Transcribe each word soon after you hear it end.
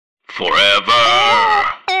Forever.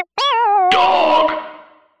 Dog.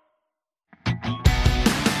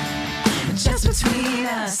 Just between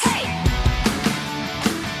us. Hey.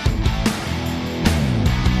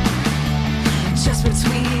 Just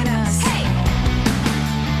between us. Hey.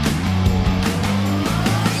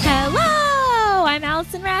 Hello, I'm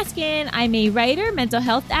Allison Raskin. I'm a writer, mental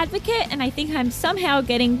health advocate, and I think I'm somehow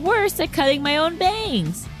getting worse at cutting my own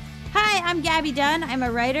bangs. Hi, I'm Gabby Dunn. I'm a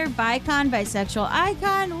writer, bisexual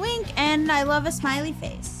icon, wink, and I love a smiley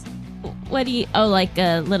face. What do you, like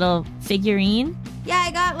a little figurine? Yeah,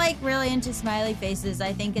 I got really into smiley faces.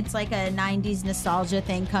 I think it's like a 90s nostalgia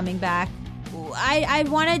thing coming back. I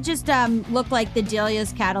want to just look like the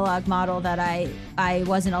Delia's catalog model that I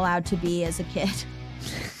wasn't allowed to be as a kid.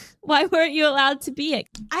 Why weren't you allowed to be it?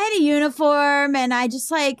 I had a uniform and I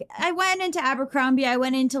just I went into Abercrombie. I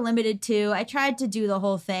went into Limited Too. I tried to do the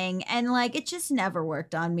whole thing and it just never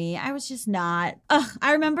worked on me. I was just not.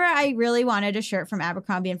 I remember I really wanted a shirt from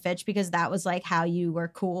Abercrombie and Fitch because that was how you were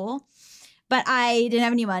cool. But I didn't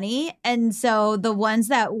have any money. And so the ones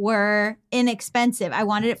that were inexpensive, I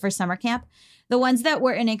wanted it for summer camp. The ones that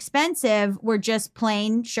were inexpensive were just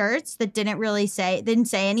plain shirts that didn't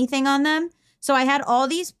say anything on them. So I had all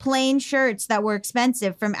these plain shirts that were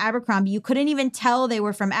expensive from Abercrombie. You couldn't even tell they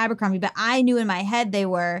were from Abercrombie, but I knew in my head they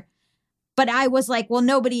were. But I was like, well,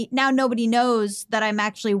 nobody knows that I'm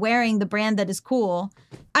actually wearing the brand that is cool.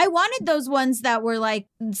 I wanted those ones that were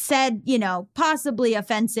said, possibly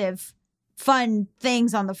offensive, fun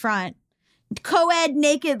things on the front. Co-ed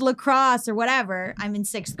naked lacrosse or whatever. I'm in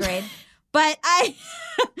 6th grade. But I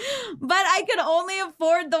could only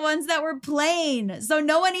afford the ones that were plain. So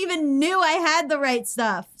no one even knew I had the right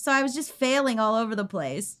stuff. So I was just failing all over the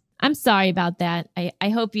place. I'm sorry about that. I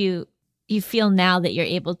hope you feel now that you're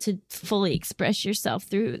able to fully express yourself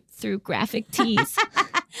through graphic tees.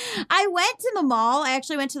 I went to the mall. I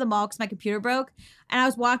actually went to the mall because my computer broke. And I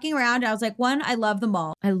was walking around and I was like, one, I love the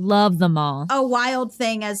mall. I love the mall. A wild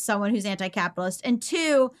thing as someone who's anti-capitalist. And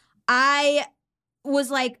two, I was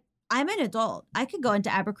like, I'm an adult. I could go into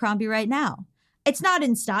Abercrombie right now. It's not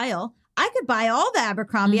in style. I could buy all the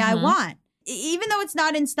Abercrombie I want. Even though it's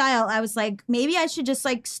not in style, I was like, maybe I should just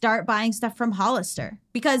start buying stuff from Hollister.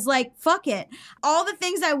 Because fuck it. All the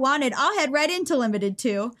things I wanted, I'll head right into Limited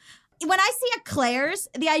Too. When I see a Claire's,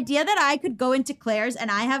 the idea that I could go into Claire's and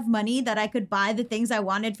I have money that I could buy the things I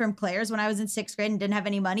wanted from Claire's when I was in 6th grade and didn't have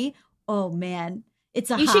any money. Oh man. It's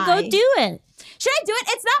a high. You should go do it. Should I do it?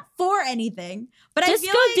 It's not for anything, but just I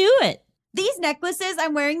feel go do it. These necklaces,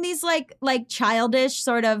 I'm wearing these like childish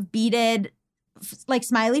sort of beaded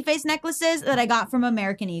smiley face necklaces that I got from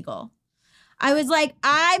American Eagle. I was like,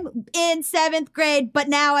 I'm in 7th grade, but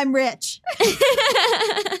now I'm rich.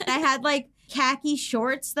 I had khaki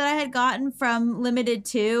shorts that I had gotten from Limited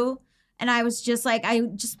Too. And I was just I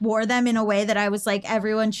just wore them in a way that I was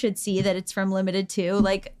everyone should see that it's from Limited Too.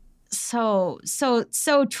 So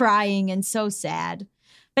trying and so sad.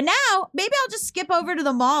 But now maybe I'll just skip over to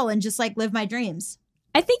the mall and just live my dreams.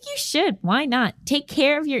 I think you should. Why not? Take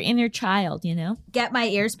care of your inner child, Get my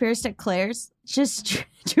ears pierced at Claire's. Just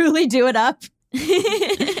truly do it up. Fuck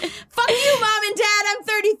you, Mom and Dad. I'm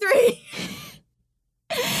 33.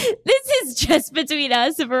 This is Just Between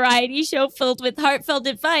Us, a variety show filled with heartfelt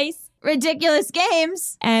advice, ridiculous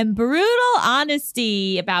games, and brutal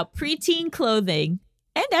honesty about preteen clothing.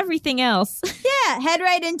 And everything else. Yeah, head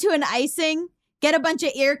right into an icing, get a bunch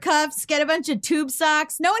of ear cuffs, get a bunch of tube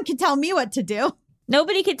socks. No one can tell me what to do.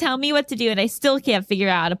 Nobody can tell me what to do, and I still can't figure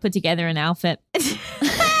out how to put together an outfit.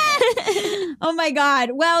 Oh my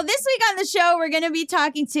God. Well, this week on the show, we're going to be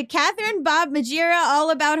talking to Catherine Bob Majira all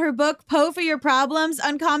about her book, Poe for Your Problems,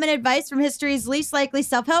 Uncommon Advice from History's Least Likely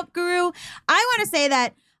Self-Help Guru. I want to say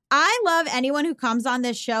that I love anyone who comes on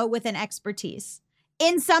this show with an expertise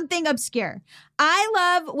in something obscure. I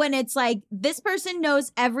love when it's this person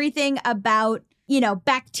knows everything about,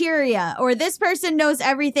 bacteria, or this person knows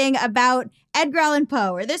everything about Edgar Allan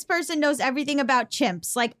Poe, or this person knows everything about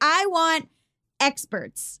chimps. I want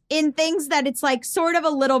experts in things that it's sort of a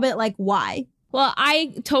little bit why. Well,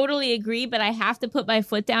 I totally agree, but I have to put my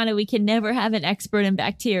foot down and we can never have an expert in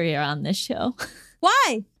bacteria on this show.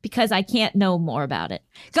 Why? Because I can't know more about it.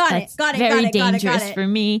 Got it. Very dangerous for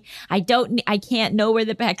me. I can't know where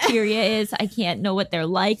the bacteria is. I can't know what they're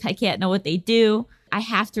like. I can't know what they do. I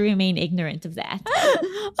have to remain ignorant of that.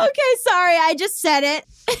 Okay, sorry. I just said it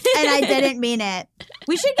and I didn't mean it.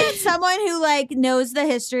 We should get someone who knows the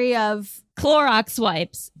history of Clorox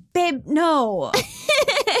wipes. Babe, no.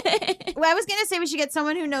 Well, I was going to say we should get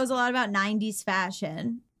someone who knows a lot about 90s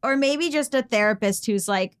fashion, or maybe just a therapist who's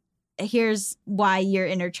here's why your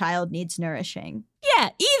inner child needs nourishing. Yeah,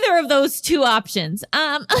 either of those two options.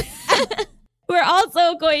 We're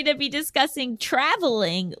also going to be discussing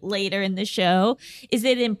traveling later in the show. Is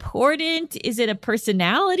it important? Is it a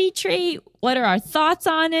personality trait? What are our thoughts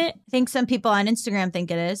on it? I think some people on Instagram think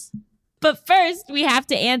it is. But first, we have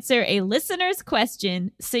to answer a listener's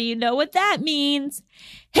question, so you know what that means.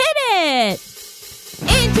 Hit it!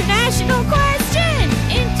 International question!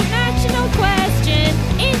 International question!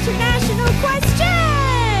 International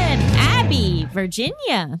question! Abby,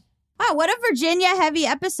 Virginia. Wow, what a Virginia-heavy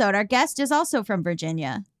episode. Our guest is also from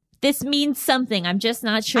Virginia. This means something. I'm just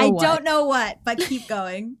not sure what. I don't know what, but keep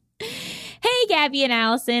going. Hey, Gabby and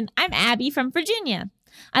Allison. I'm Abby from Virginia.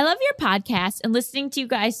 I love your podcast and listening to you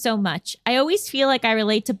guys so much. I always feel like I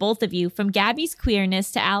relate to both of you, from Gabby's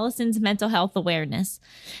queerness to Allison's mental health awareness.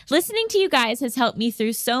 Listening to you guys has helped me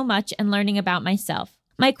through so much and learning about myself.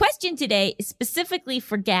 My question today is specifically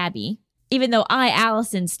for Gabby, even though I,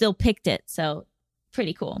 Allison, still picked it, so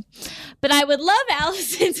pretty cool. But I would love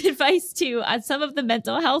Allison's advice too on some of the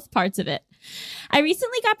mental health parts of it. I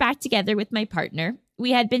recently got back together with my partner.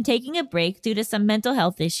 We had been taking a break due to some mental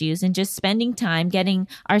health issues and just spending time getting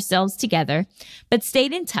ourselves together, but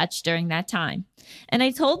stayed in touch during that time. And I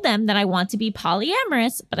told them that I want to be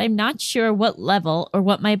polyamorous, but I'm not sure what level or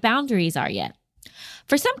what my boundaries are yet.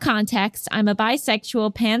 For some context, I'm a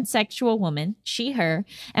bisexual, pansexual woman, she, her,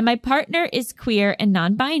 and my partner is queer and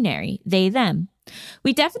non-binary, they, them.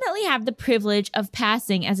 We definitely have the privilege of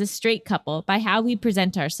passing as a straight couple by how we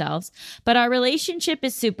present ourselves, but our relationship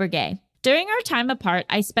is super gay. During our time apart,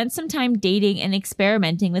 I spent some time dating and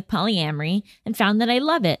experimenting with polyamory and found that I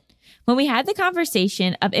love it. When we had the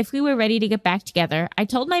conversation of if we were ready to get back together, I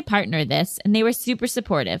told my partner this, and they were super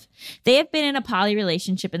supportive. They have been in a poly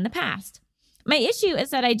relationship in the past. My issue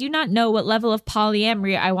is that I do not know what level of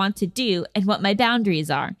polyamory I want to do and what my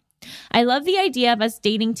boundaries are. I love the idea of us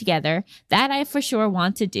dating together. That I for sure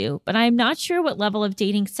want to do, but I am not sure what level of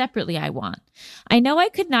dating separately I want. I know I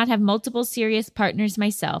could not have multiple serious partners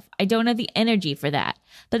myself. I don't have the energy for that,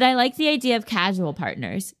 but I like the idea of casual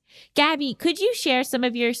partners. Gabby, could you share some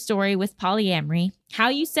of your story with polyamory, how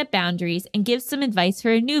you set boundaries, and give some advice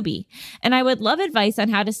for a newbie? And I would love advice on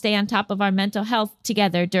how to stay on top of our mental health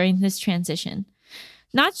together during this transition.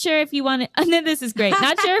 Not sure if you want to, this is great.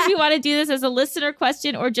 Not sure if you want to do this as a listener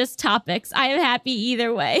question or just topics. I am happy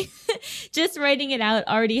either way. Just writing it out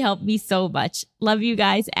already helped me so much. Love you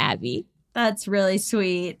guys, Abby. That's really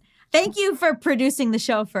sweet. Thank you for producing the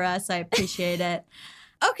show for us. I appreciate it.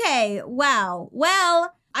 Okay, wow.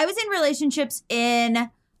 Well, I was in relationships in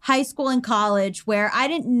high school and college where I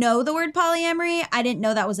didn't know the word polyamory. I didn't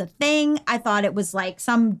know that was a thing. I thought it was like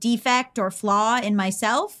some defect or flaw in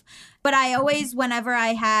myself. But I always, whenever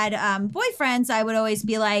I had boyfriends, I would always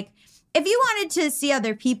be like, if you wanted to see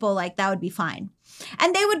other people, like, that would be fine.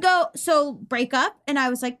 And they would go, so break up? And I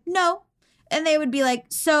was like, no. And they would be like,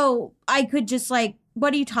 so I could just like,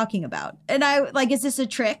 what are you talking about? And I like, is this a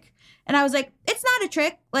trick? And I was like, it's not a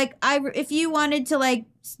trick. Like, if you wanted to like,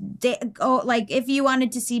 if you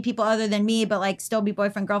wanted to see people other than me, but like still be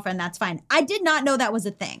boyfriend, girlfriend, that's fine. I did not know that was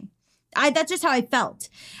a thing. That's just how I felt.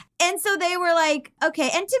 And so they were like, okay.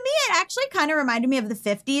 And to me, it actually kind of reminded me of the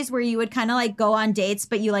 50s where you would kind of like go on dates,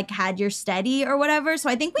 but you like had your steady or whatever. So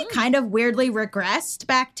I think we kind of weirdly regressed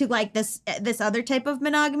back to like this other type of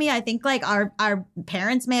monogamy. I think like our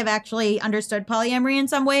parents may have actually understood polyamory in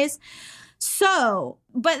some ways. So,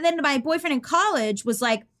 but then my boyfriend in college was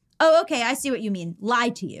like, oh, okay, I see what you mean. Lie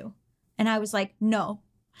to you. And I was like, no.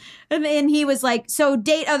 And then he was like, so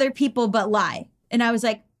date other people, but lie. And I was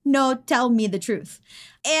like, no, tell me the truth.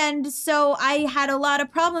 And so I had a lot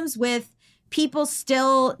of problems with people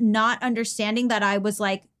still not understanding that I was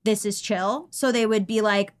like, this is chill. So they would be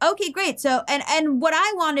like, okay, great. So, and what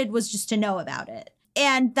I wanted was just to know about it.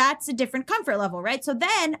 And that's a different comfort level, right? So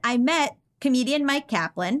then I met comedian Mike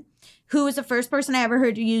Kaplan, who was the first person I ever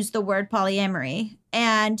heard to use the word polyamory.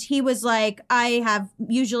 And he was like, I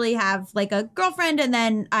usually have like a girlfriend and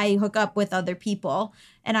then I hook up with other people.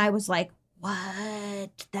 And I was like,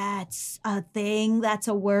 what? That's a thing? That's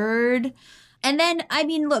a word? And then, I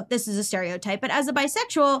mean, look, this is a stereotype, but as a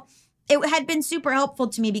bisexual, it had been super helpful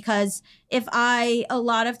to me because if a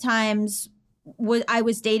lot of times I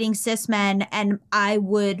was dating cis men and I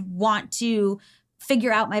would want to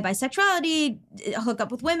figure out my bisexuality, hook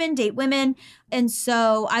up with women, date women. And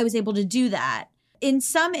so I was able to do that. In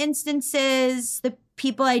some instances, the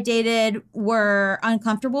people I dated were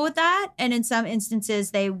uncomfortable with that. And in some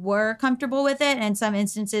instances, they were comfortable with it. And in some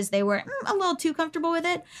instances, they were a little too comfortable with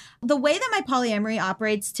it. The way that my polyamory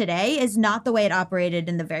operates today is not the way it operated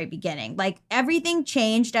in the very beginning. Like everything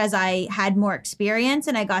changed as I had more experience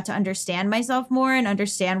and I got to understand myself more and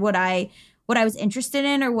understand what I what I was interested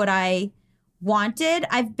in or what I wanted.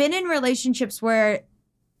 I've been in relationships where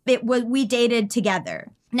we dated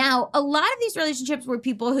together. Now, a lot of these relationships were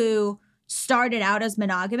people who started out as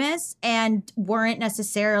monogamous and weren't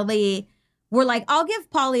necessarily, were like, I'll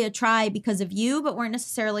give poly a try because of you, but weren't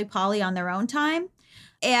necessarily poly on their own time.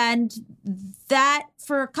 And that,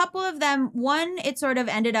 for a couple of them, one, it sort of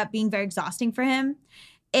ended up being very exhausting for him.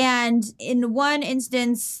 And in one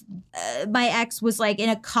instance, my ex was like in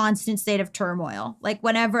a constant state of turmoil. Like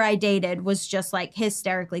whenever I dated was just like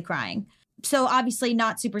hysterically crying. So obviously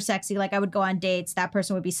not super sexy. Like I would go on dates. That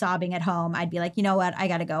person would be sobbing at home. I'd be like, you know what? I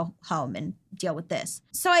got to go home and deal with this.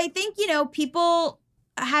 So I think, people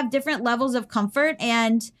have different levels of comfort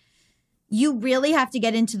and you really have to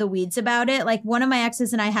get into the weeds about it. Like one of my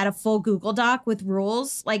exes and I had a full Google Doc with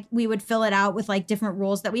rules. Like we would fill it out with like different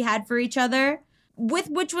rules that we had for each other.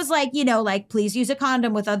 Which was like, like, please use a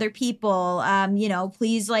condom with other people.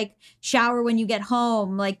 Please like shower when you get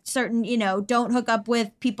home, like certain, don't hook up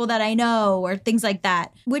with people that I know or things like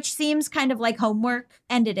that, which seems kind of like homework,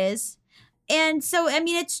 and it is. And so, I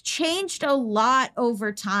mean, it's changed a lot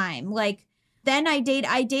over time. Like then I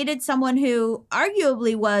dated someone who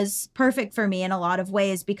arguably was perfect for me in a lot of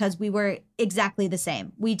ways because we were exactly the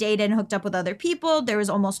same. We dated and hooked up with other people. There was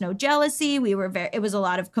almost no jealousy. It was a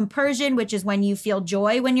lot of compersion, which is when you feel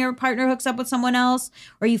joy when your partner hooks up with someone else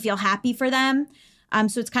or you feel happy for them.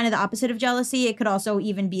 So it's kind of the opposite of jealousy. It could also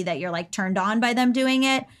even be that you're like turned on by them doing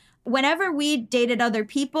it. Whenever we dated other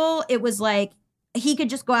people, it was like, he could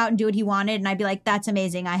just go out and do what he wanted. And I'd be like, that's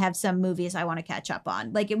amazing. I have some movies I want to catch up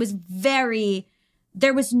on. Like it was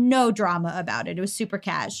there was no drama about it. It was super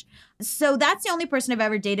cash. So that's the only person I've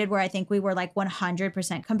ever dated where I think we were like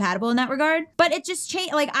 100% compatible in that regard. But it just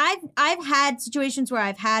changed. Like I've had situations where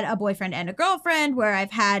I've had a boyfriend and a girlfriend, where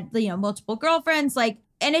I've had, multiple girlfriends, like,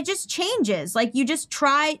 and it just changes. Like you just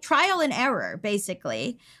trial and error,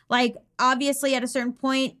 basically. Like obviously at a certain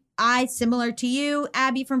point, similar to you,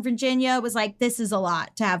 Abby from Virginia, was like, this is a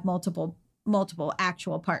lot to have multiple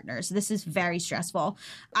actual partners. This is very stressful.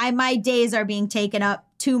 My days are being taken up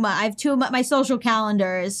too much. I have too much. My social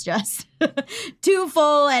calendar is just too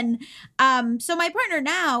full. And so my partner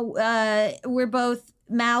now, we're both,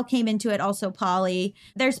 Mal came into it also poly.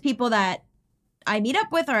 There's people that I meet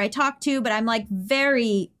up with or I talk to, but I'm like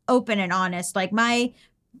very open and honest. Like my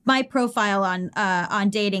profile on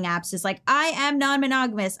dating apps is like, I am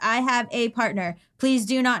non-monogamous. I have a partner. Please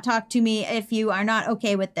do not talk to me if you are not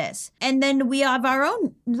okay with this. And then we have our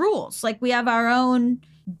own rules. Like we have our own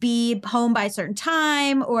be home by a certain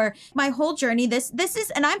time, or my whole journey. This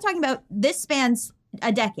is, and I'm talking about, this spans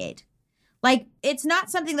a decade. Like it's not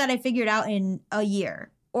something that I figured out in a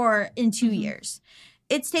year or in 2 years.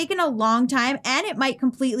 It's taken a long time, and it might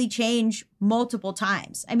completely change multiple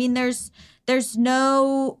times. I mean, there's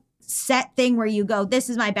no set thing where you go, this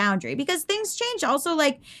is my boundary, because things change. Also,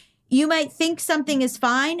 like you might think something is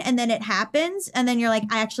fine and then it happens and then you're like,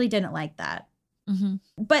 I actually didn't like that. Mm-hmm.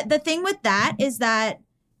 But the thing with that is that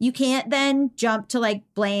you can't then jump to like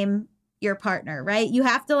blame your partner, right? You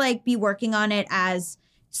have to like be working on it as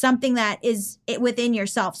something that is within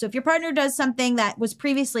yourself. So if your partner does something that was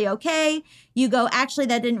previously okay, you go, actually,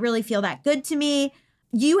 that didn't really feel that good to me.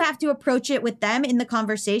 You have to approach it with them in the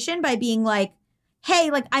conversation by being like, hey,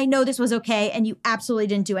 like, I know this was okay and you absolutely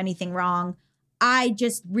didn't do anything wrong. I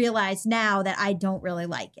just realized now that I don't really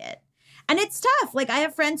like it. And it's tough. Like I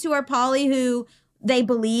have friends who are poly who they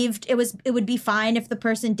believed it would be fine if the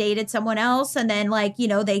person dated someone else. And then like,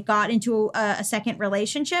 they got into a second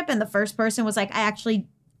relationship and the first person was like, I actually,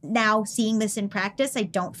 now seeing this in practice, I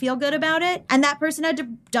don't feel good about it. And that person had to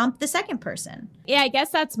dump the second person. Yeah, I guess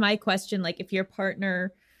that's my question. Like if your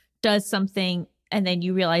partner does something and then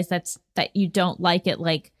you realize that you don't like it,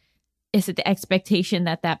 like, is it the expectation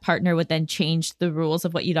that that partner would then change the rules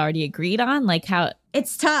of what you'd already agreed on? Like how?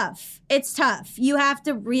 It's tough. It's tough. You have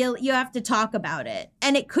to talk about it.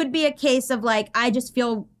 And it could be a case of like, I just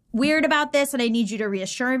feel weird about this and I need you to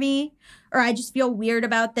reassure me, or I just feel weird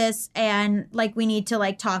about this and like we need to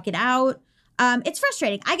like talk it out. It's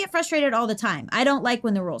frustrating. I get frustrated all the time. I don't like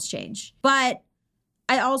when the rules change, but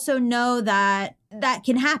I also know that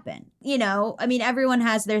can happen. I mean, everyone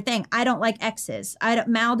has their thing. I don't like exes.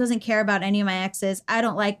 Mal doesn't care about any of my exes. I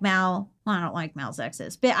don't like Mal. Well, I don't like Mal's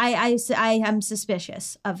exes, but I am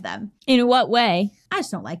suspicious of them. In what way? I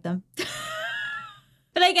just don't like them.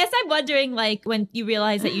 But I guess I'm wondering, like, when you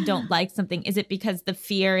realize that you don't like something, is it because the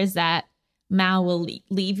fear is that Mal will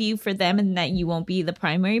leave you for them and that you won't be the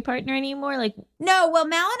primary partner anymore? Like, no, well,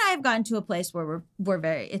 Mal and I have gotten to a place where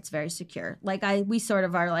it's very secure. Like we sort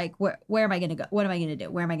of are like, where am I going to go? What am I going to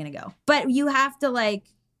do? Where am I going to go? But you have to like,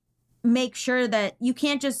 make sure that you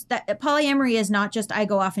can't just, that polyamory is not just I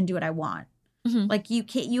go off and do what I want. Like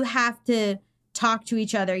you have to talk to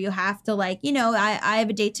each other. You have to like, I have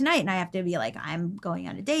a date tonight and I have to be like, I'm going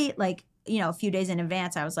on a date. Like, a few days in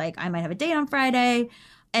advance, I was like, I might have a date on Friday.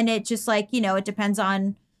 And it just like, it depends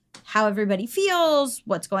on how everybody feels,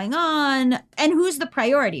 what's going on, and who's the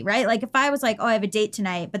priority, right? Like if I was like, oh, I have a date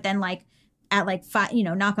tonight, but then like at like 5,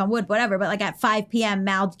 knock on wood, whatever, but like at 5 p.m.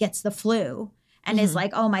 Mal gets the flu and is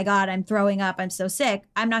like, oh my God, I'm throwing up, I'm so sick.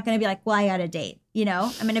 I'm not going to be like, well, I got a date,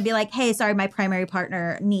 I'm going to be like, hey, sorry, my primary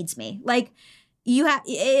partner needs me. Like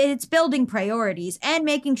it's building priorities and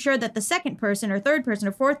making sure that the second person or third person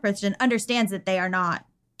or fourth person understands that they are not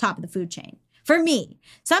top of the food chain. For me,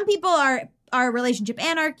 some people are relationship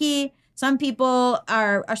anarchy. Some people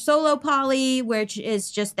are solo poly, which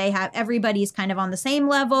is just everybody's kind of on the same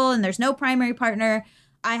level and there's no primary partner.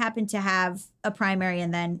 I happen to have a primary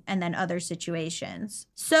and then other situations.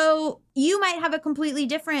 So you might have a completely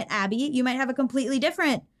different, Abby. You might have a completely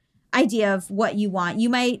different idea of what you want. You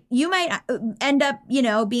might end up,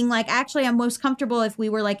 being like, actually, I'm most comfortable if we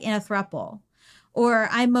were like in a throuple. Or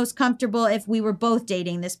I'm most comfortable if we were both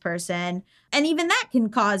dating this person. And even that can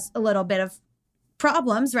cause a little bit of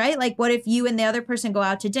problems, right? Like what if you and the other person go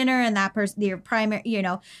out to dinner and that person, your primary,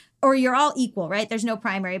 or you're all equal, right? There's no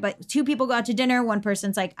primary, but 2 people go out to dinner. One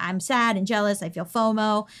person's like, I'm sad and jealous. I feel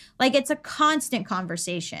FOMO. Like it's a constant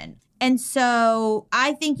conversation. And so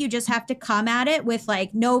I think you just have to come at it with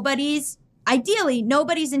like ideally,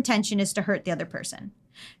 nobody's intention is to hurt the other person.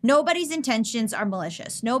 Nobody's intentions are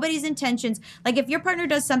malicious. Nobody's intentions, like if your partner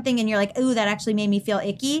does something and you're like, ooh, that actually made me feel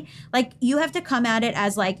icky. Like you have to come at it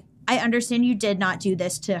as like, I understand you did not do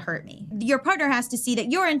this to hurt me. Your partner has to see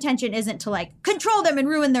that your intention isn't to like control them and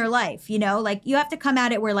ruin their life. Like you have to come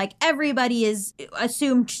at it where like everybody is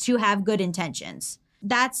assumed to have good intentions.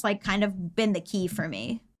 That's like kind of been the key for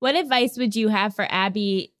me. What advice would you have for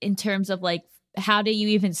Abby in terms of like, how do you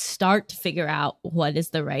even start to figure out what is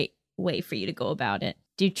the right way for you to go about it?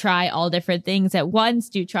 Do you try all different things at once?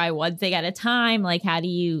 Do you try one thing at a time? Like, how do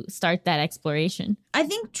you start that exploration? I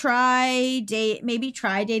think maybe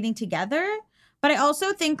try dating together. But I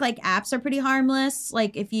also think like apps are pretty harmless.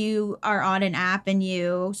 Like if you are on an app and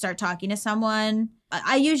you start talking to someone,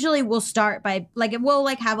 I usually will start by like, we'll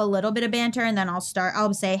like have a little bit of banter and then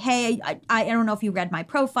I'll say, hey, I don't know if you read my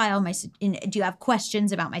profile. Do you have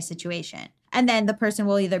questions about my situation? And then the person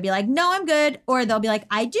will either be like, no, I'm good. Or they'll be like,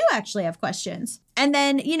 I do actually have questions. And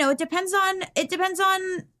then, it depends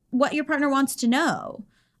on what your partner wants to know.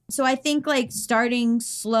 So I think like starting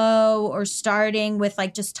slow or starting with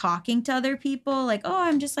like just talking to other people, like, oh,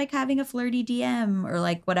 I'm just like having a flirty DM or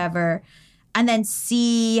like whatever. And then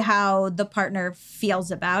see how the partner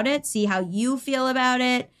feels about it. See how you feel about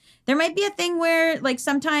it. There might be a thing where like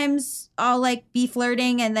sometimes I'll like be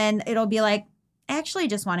flirting and then it'll be like, I actually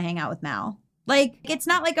just want to hang out with Mal. Like, it's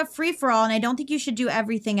not like a free-for-all, and I don't think you should do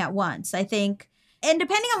everything at once. I think, and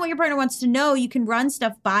depending on what your partner wants to know, you can run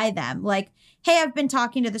stuff by them. Like, hey, I've been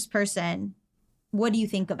talking to this person. What do you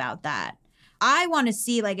think about that? I want to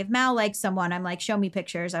see, like, if Mal likes someone, I'm like, show me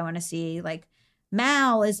pictures. I want to see, like,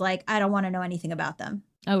 Mal is like, I don't want to know anything about them.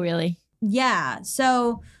 Oh, really? Yeah.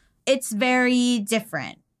 So it's very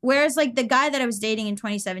different. Whereas, like, the guy that I was dating in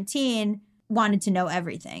 2017 wanted to know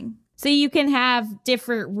everything. So you can have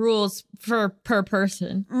different rules per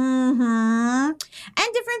person. Mm-hmm. And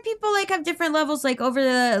different people like have different levels. Like over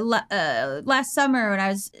the last summer when I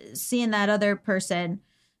was seeing that other person,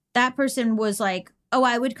 that person was like, oh,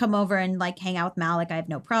 I would come over and like hang out with Mal. Like I have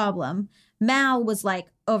no problem. Mal was like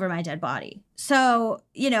over my dead body. So,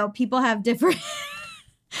 people have different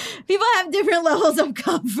levels of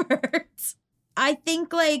comfort. I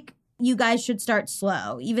think like you guys should start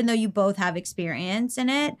slow, even though you both have experience in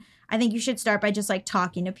it. I think you should start by just like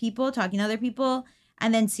talking to other people,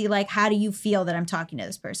 and then see like, how do you feel that I'm talking to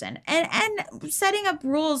this person? And setting up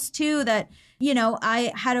rules too that,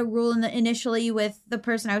 I had a rule initially with the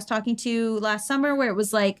person I was talking to last summer where it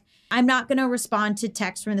was like, I'm not going to respond to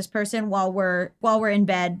texts from this person while we're in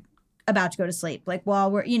bed about to go to sleep. Like while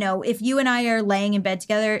we're, if you and I are laying in bed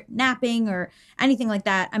together, napping or anything like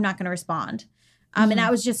that, I'm not going to respond. And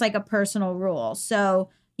that was just like a personal rule. So,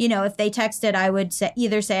 if they texted, I would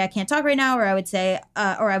either say I can't talk right now, or I would say,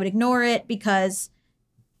 or I would ignore it because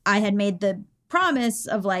I had made the promise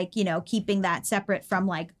of like, keeping that separate from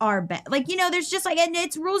like our bed. Like, there's just like, and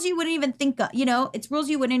it's rules you wouldn't even think of, it's rules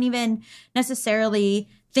you wouldn't even necessarily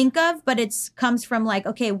think of, but it comes from like,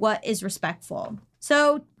 okay, what is respectful?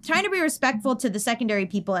 So trying to be respectful to the secondary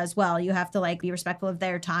people as well. You have to like be respectful of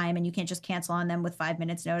their time, and you can't just cancel on them with 5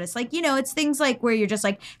 minutes notice. Like, it's things like where you're just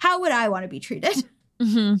like, how would I want to be treated?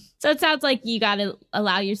 So it sounds like you got to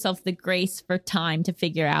allow yourself the grace for time to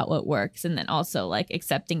figure out what works. And then also like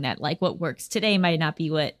accepting that like what works today might not be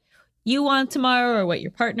what you want tomorrow or what your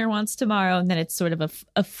partner wants tomorrow. And then it's sort of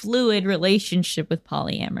a fluid relationship with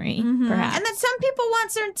polyamory, perhaps. And then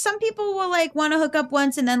some people will like want to hook up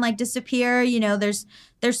once and then like disappear. You know, there's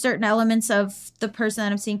certain elements of the person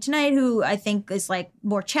that I'm seeing tonight who I think is like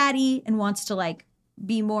more chatty and wants to like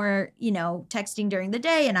be more, you know, texting during the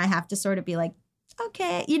day. And I have to sort of be like,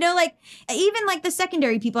 okay, you know, like even like the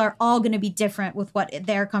secondary people are all going to be different with what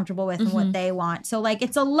they're comfortable with and what they want. So like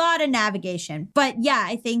it's a lot of navigation. But yeah,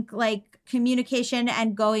 I think like communication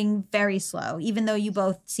and going very slow, even though you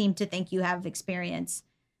both seem to think you have experience,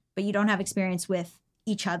 but you don't have experience with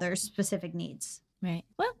each other's specific needs. Right.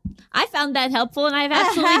 Well, I found that helpful and I have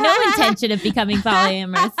absolutely no intention of becoming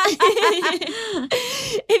polyamorous.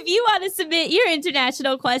 If you want to submit your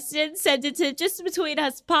international questions, send it to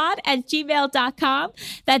justbetweenuspod@gmail.com.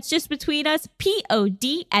 That's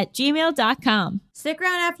justbetweenuspod@gmail.com. Stick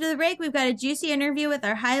around after the break. We've got a juicy interview with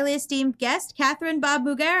our highly esteemed guest, Catherine Bob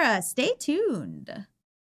Mugera. Stay tuned.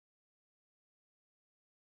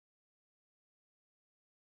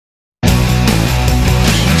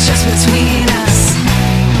 Just between us.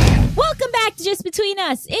 Welcome back to Just Between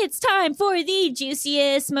Us. It's time for the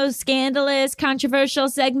juiciest, most scandalous, controversial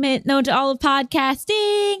segment known to all of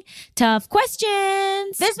podcasting, Tough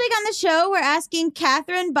Questions. This week on the show, we're asking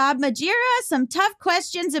Catherine Bob Mugera some tough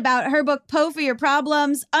questions about her book, Poe for Your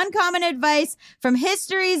Problems, uncommon advice from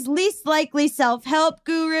history's least likely self-help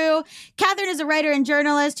guru. Catherine is a writer and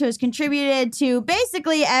journalist who has contributed to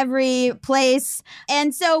basically every place.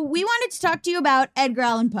 And so we wanted to talk to you about Edgar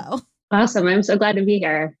Allan Poe. Awesome. I'm so glad to be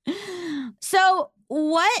here. So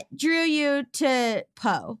what drew you to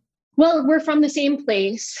Poe? Well, we're from the same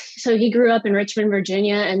place. So he grew up in Richmond,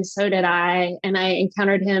 Virginia, and so did I. And I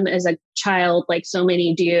encountered him as a child, like so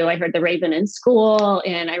many do. I heard The Raven in school,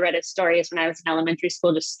 and I read his stories when I was in elementary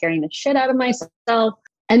school, just scaring the shit out of myself.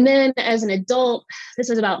 And then as an adult, this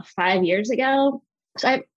was about 5 years ago. So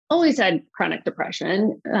I've always had chronic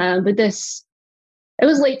depression, but it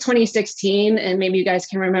was late 2016, and maybe you guys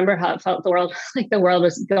can remember how it felt the world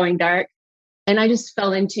was going dark. And I just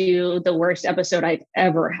fell into the worst episode I've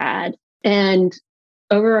ever had. And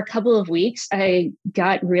over a couple of weeks, I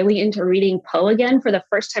got really into reading Poe again for the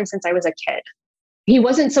first time since I was a kid. He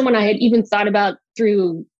wasn't someone I had even thought about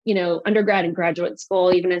through, undergrad and graduate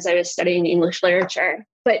school, even as I was studying English literature.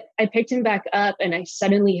 But I picked him back up and I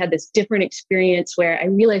suddenly had this different experience where I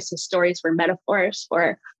realized his stories were metaphors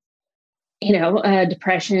for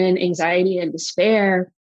depression, anxiety, and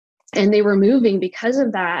despair. And they were moving because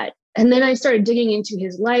of that. And then I started digging into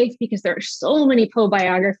his life because there are so many Poe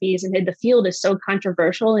biographies and the field is so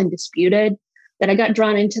controversial and disputed that I got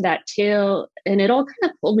drawn into that too. And it all kind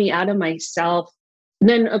of pulled me out of myself. And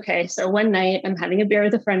then, so one night I'm having a beer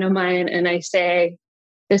with a friend of mine and I say,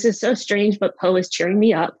 "This is so strange, but Poe is cheering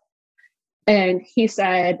me up." And he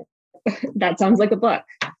said, "That sounds like a book."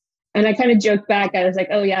 And I kind of joked back. I was like,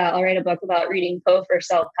 "Oh yeah, I'll write a book about reading Poe for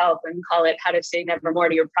self-help and call it How to Say Never More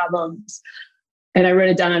to Your Problems." And I wrote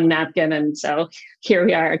it down on a napkin. And so here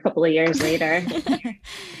we are a couple of years later.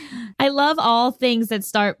 I love all things that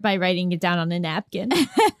start by writing it down on a napkin.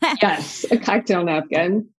 Yes, a cocktail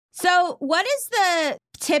napkin. So what is the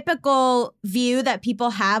typical view that people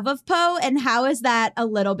have of Poe, and how is that a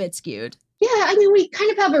little bit skewed? Yeah, we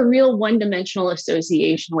kind of have a real one-dimensional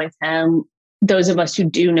association with him. Those of us who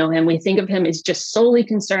do know him, we think of him as just solely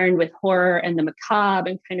concerned with horror and the macabre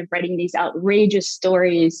and kind of writing these outrageous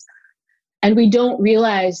stories. And we don't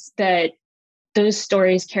realize that those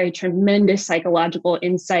stories carry tremendous psychological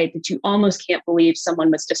insight that you almost can't believe someone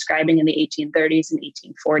was describing in the 1830s and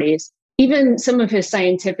 1840s. Even some of his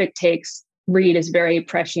scientific takes read as very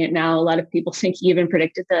prescient now. A lot of people think he even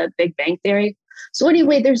predicted the Big Bang Theory. So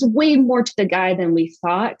anyway, there's way more to the guy than we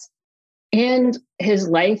thought. And his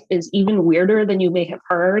life is even weirder than you may have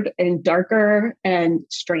heard, and darker and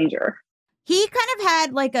stranger. He kind of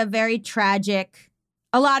had like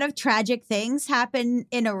a lot of tragic things happen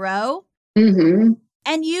in a row. Mm-hmm.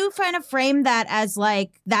 And you kind of frame that as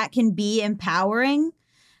like, that can be empowering.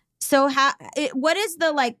 So what is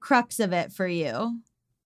the like crux of it for you?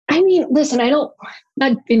 Listen,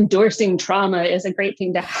 not endorsing trauma is a great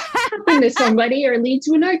thing to happen to somebody or lead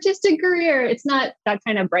to an artistic career. It's not that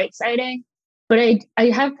kind of bright siding, but I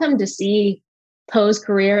have come to see Poe's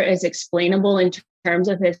career as explainable in terms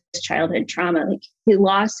of his childhood trauma. Like, he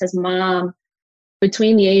lost his mom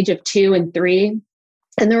between the age of 2 and 3.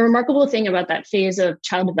 And the remarkable thing about that phase of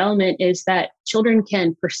child development is that children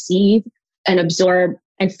can perceive and absorb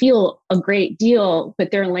and feel a great deal,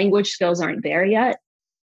 but their language skills aren't there yet.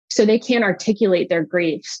 So they can't articulate their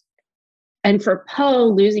griefs. And for Poe,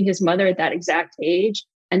 losing his mother at that exact age,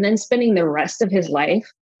 and then spending the rest of his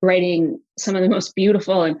life writing some of the most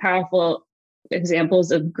beautiful and powerful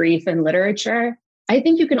examples of grief in literature, I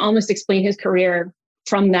think you can almost explain his career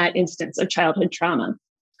from that instance of childhood trauma.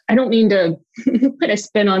 I don't mean to put a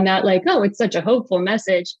spin on that, like, oh, it's such a hopeful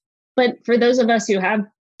message. But for those of us who have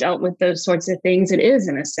dealt with those sorts of things, it is,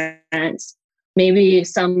 in a sense, maybe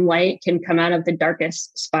some light can come out of the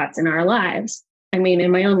darkest spots in our lives. I mean,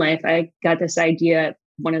 in my own life, I got this idea,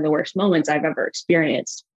 one of the worst moments I've ever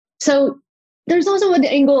experienced. So there's also an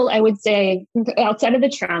angle, I would say, outside of the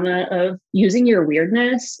trauma of using your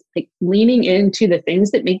weirdness, like leaning into the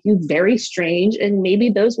things that make you very strange. And maybe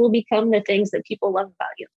those will become the things that people love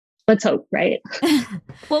about you. Let's hope, right?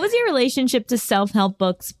 What was your relationship to self-help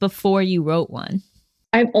books before you wrote one?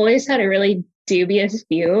 I've always had a really dubious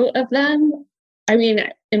view of them. I mean,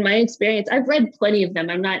 in my experience, I've read plenty of them.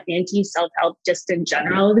 I'm not anti-self-help just in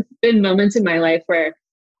general. There's been moments in my life where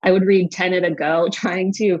I would read 10 at a go,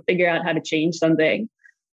 trying to figure out how to change something.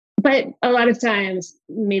 But a lot of times,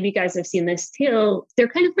 maybe you guys have seen this too, they're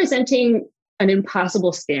kind of presenting an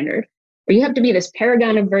impossible standard where you have to be this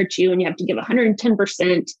paragon of virtue and you have to give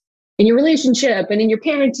 110% in your relationship and in your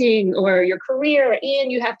parenting or your career.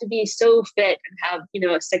 And you have to be so fit and have,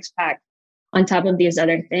 a six-pack on top of these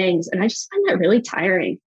other things. And I just find that really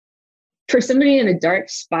tiring. For somebody in a dark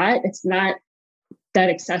spot, it's not that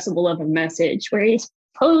accessible of a message. Whereas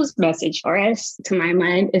Poe's message for us, to my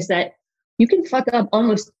mind, is that you can fuck up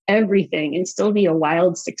almost everything and still be a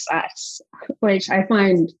wild success, which I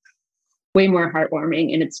find way more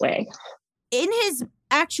heartwarming in its way. In his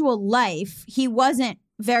actual life, he wasn't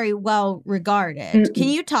very well regarded. Mm-mm. Can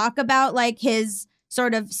you talk about like his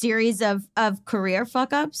sort of series of career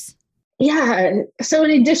fuck ups? Yeah. So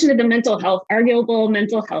in addition to the arguable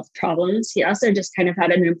mental health problems, he also just kind of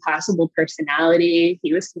had an impossible personality.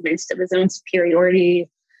 He was convinced of his own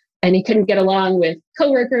superiority and he couldn't get along with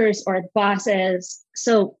coworkers or bosses.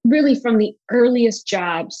 So really from the earliest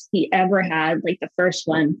jobs he ever had, like the first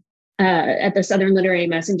one at the Southern Literary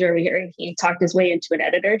Messenger, he talked his way into an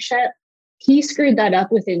editorship. He screwed that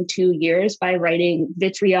up within 2 years by writing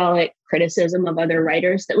vitriolic criticism of other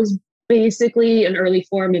writers that was basically an early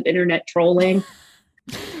form of internet trolling.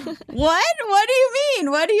 What? What do you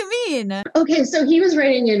mean? What do you mean? Okay, so he was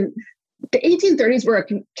writing in the 1830s were a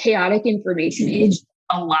chaotic information age,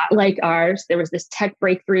 a lot like ours. There was this tech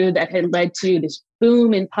breakthrough that had led to this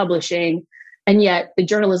boom in publishing. And yet the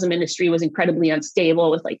journalism industry was incredibly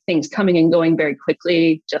unstable with like things coming and going very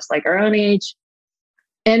quickly, just like our own age.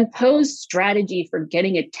 And Poe's strategy for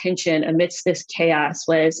getting attention amidst this chaos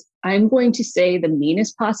was, I'm going to say the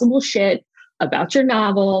meanest possible shit about your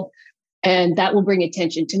novel, and that will bring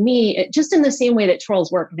attention to me, just in the same way that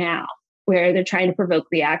trolls work now, where they're trying to provoke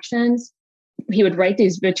reactions. He would write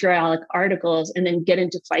these vitriolic articles and then get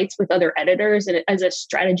into fights with other editors and as a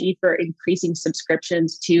strategy for increasing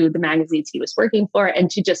subscriptions to the magazines he was working for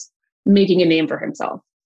and to just making a name for himself.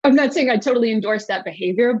 I'm not saying I totally endorse that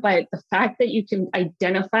behavior, but the fact that you can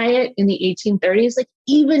identify it in the 1830s, like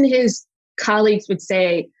even his colleagues would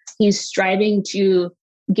say he's striving to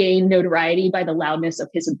gain notoriety by the loudness of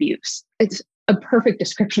his abuse. It's a perfect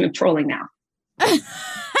description of trolling now.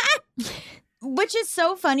 Which is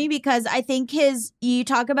so funny because I think you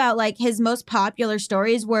talk about like his most popular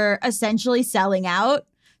stories were essentially selling out.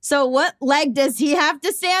 So what leg does he have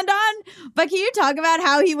to stand on? But can you talk about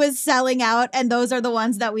how he was selling out and those are the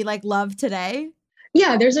ones that we like love today?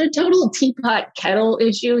 Yeah, there's a total teapot kettle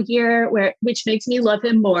issue here which makes me love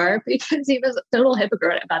him more because he was a total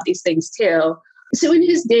hypocrite about these things too. So in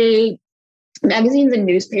his day, magazines and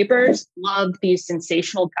newspapers loved these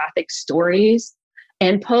sensational Gothic stories,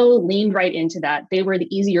 and Poe leaned right into that. They were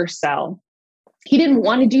the easier sell. He didn't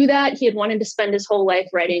want to do that. He had wanted to spend his whole life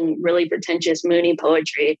writing really pretentious, moony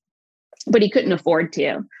poetry, but he couldn't afford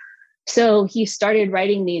to. So he started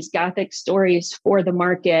writing these Gothic stories for the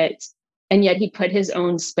market, and yet he put his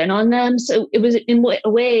own spin on them. So it was, in a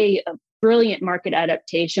way, a brilliant market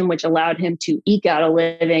adaptation, which allowed him to eke out a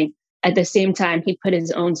living. At the same time, he put his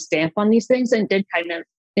own stamp on these things and did kind of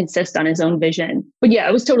insist on his own vision. But yeah,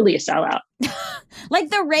 it was totally a sellout. Like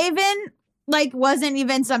The Raven, like wasn't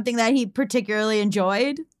even something that he particularly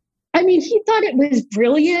enjoyed. I mean, he thought it was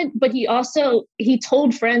brilliant, but he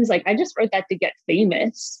told friends, like, I just wrote that to get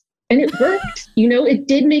famous. And it worked. It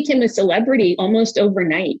did make him a celebrity almost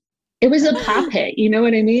overnight. It was a pop hit. You know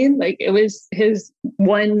what I mean? Like, it was his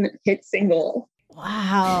one hit single.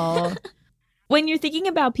 Wow. When you're thinking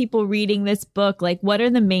about people reading this book, like what are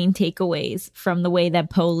the main takeaways from the way that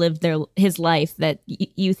Poe lived his life that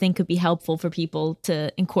you think could be helpful for people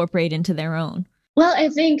to incorporate into their own? Well, I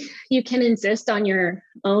think you can insist on your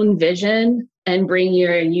own vision and bring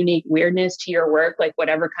your unique weirdness to your work, like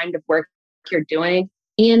whatever kind of work you're doing.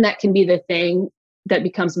 And that can be the thing that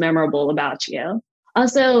becomes memorable about you.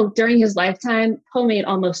 Also, during his lifetime, Poe made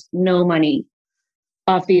almost no money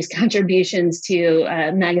off these contributions to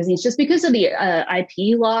magazines just because of the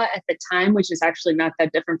IP law at the time, which is actually not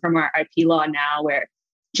that different from our IP law now, where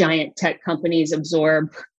giant tech companies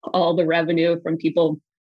absorb all the revenue from people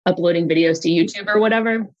uploading videos to YouTube or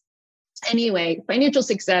whatever. Anyway, financial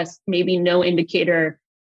success may be no indicator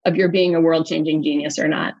of your being a world-changing genius or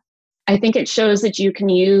not. I think it shows that you can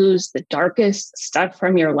use the darkest stuff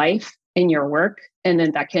from your life in your work, and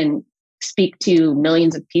then that can speak to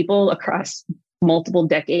millions of people across multiple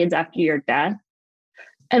decades after your death.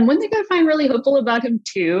 And one thing I find really hopeful about him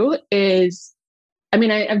too is, I mean,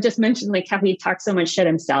 I've just mentioned like how he talks so much shit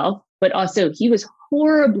himself, but also he was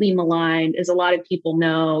horribly maligned, as a lot of people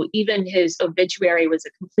know. Even his obituary was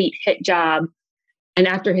a complete hit job. And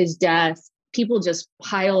after his death, people just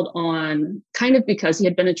piled on, kind of because he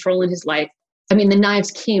had been a troll in his life. I mean, the knives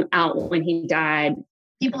came out when he died.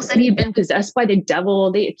 People said he'd been possessed by the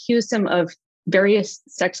devil. They accused him of various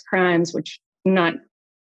sex crimes, which not,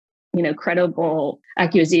 credible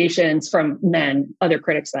accusations from men, other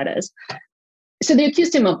critics, that is. So they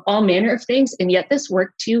accused him of all manner of things, and yet this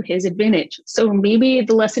worked to his advantage. So maybe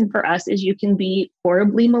the lesson for us is you can be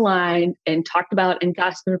horribly maligned and talked about and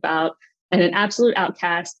gossiped about and an absolute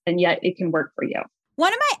outcast, and yet it can work for you.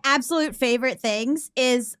 One of my absolute favorite things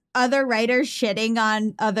is other writers shitting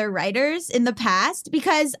on other writers in the past,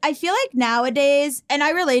 because I feel like nowadays, and I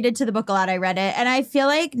related to the book a lot, I read it, and I feel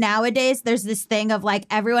like nowadays there's this thing of like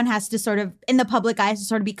everyone has to sort of, in the public eye, to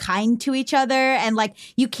sort of be kind to each other, and like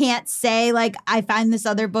you can't say like I find this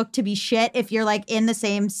other book to be shit if you're like in the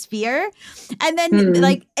same sphere. And then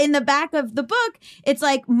like in the back of the book, it's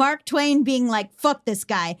like Mark Twain being like fuck this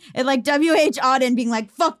guy, and like W.H. Auden being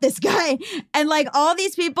like fuck this guy, and like all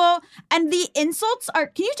these people, and the insults are,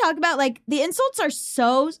 can you talk about like the insults are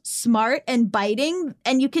so smart and biting,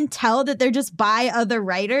 and you can tell that they're just by other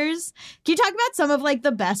writers. Can you talk about some of like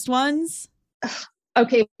the best ones?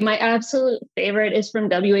 Okay, my absolute favorite is from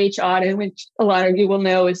W.H. Auden, which a lot of you will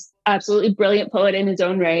know is absolutely brilliant poet in his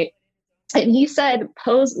own right. And he said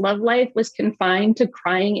Poe's love life was confined to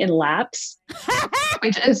crying in laps,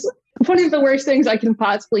 which is one of the worst things I can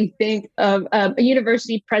possibly think of. A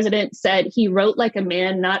university president said he wrote like a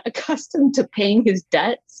man not accustomed to paying his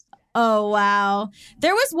debts. Oh, wow.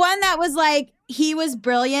 There was one that was like, he was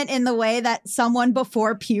brilliant in the way that someone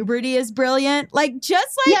before puberty is brilliant. Like, just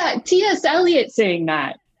like... Yeah, T.S. Eliot saying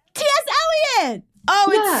that. T.S. Eliot!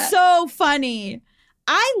 Oh, yeah. It's so funny.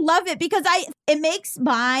 I love it because it makes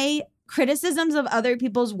my criticisms of other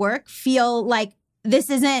people's work feel like this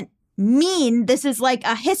isn't mean. This is like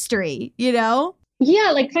a history, you know?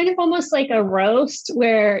 Yeah, like kind of almost like a roast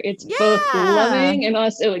where it's both loving and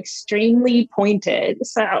also extremely pointed.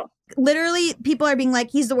 So literally people are being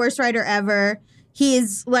like, he's the worst writer ever.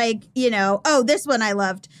 He's like, oh, this one I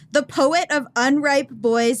loved. The poet of unripe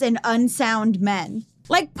boys and unsound men.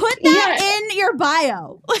 Like, put that in your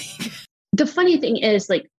bio. The funny thing is,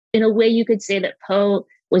 like, in a way you could say that Poe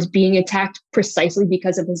was being attacked precisely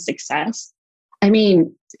because of his success. I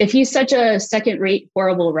mean, if he's such a second-rate,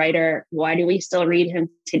 horrible writer, why do we still read him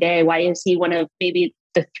today? Why is he one of maybe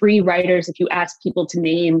the three writers, if you ask people to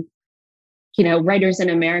name, writers in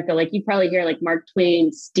America, like you probably hear like Mark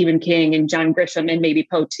Twain, Stephen King, and John Grisham, and maybe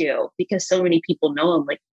Poe too, because so many people know him.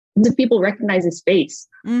 Like, the people recognize his face.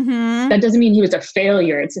 Mm-hmm. That doesn't mean he was a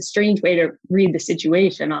failure. It's a strange way to read the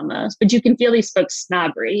situation almost, but you can feel these folks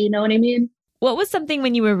snobbery. You know what I mean? What was something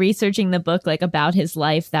when you were researching the book, like about his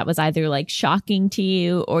life, that was either like shocking to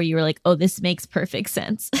you or you were like, oh, this makes perfect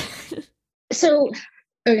sense? So,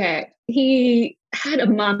 okay. He had a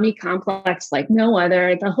mommy complex like no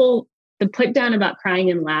other. The put down about crying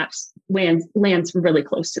in laps lands really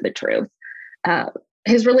close to the truth.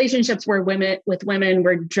 His relationships with women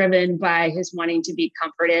were driven by his wanting to be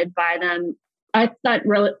comforted by them. I thought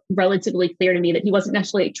relatively clear to me that he wasn't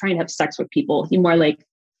necessarily trying to have sex with people. He more like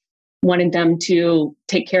wanted them to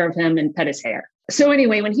take care of him and pet his hair. So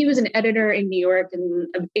anyway, when he was an editor in New York in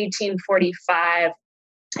 1845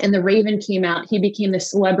 and The Raven came out, he became the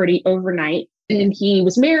celebrity overnight. And he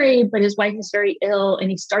was married, but his wife was very ill, and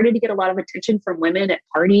he started to get a lot of attention from women at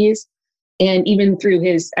parties and even through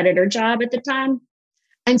his editor job at the time.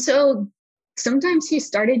 And so sometimes he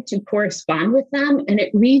started to correspond with them, and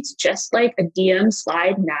it reads just like a DM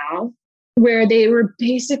slide now, where they were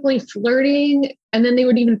basically flirting, and then they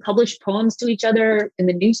would even publish poems to each other in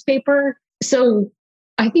the newspaper. So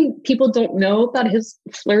I think people don't know about his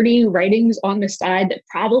flirty writings on the side that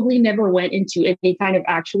probably never went into any kind of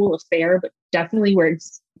actual affair, but definitely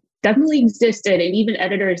existed. And even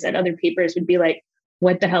editors at other papers would be like,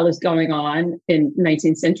 what the hell is going on in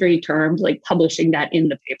 19th century terms, like publishing that in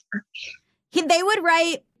the paper. They would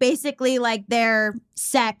write basically like their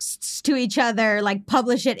sexts to each other, like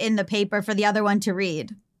publish it in the paper for the other one to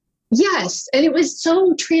read. Yes. And it was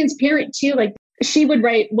so transparent too. Like she would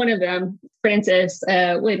write, one of them, Frances,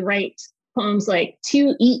 would write poems like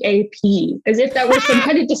to EAP, as if that were some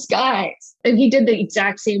kind of disguise. And he did the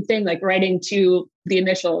exact same thing, like writing to the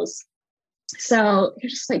initials. So you're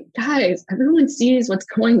just like, guys, everyone sees what's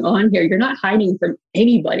going on here. You're not hiding from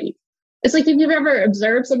anybody. It's like if you've ever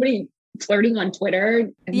observed somebody flirting on Twitter.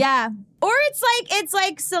 Yeah. Or it's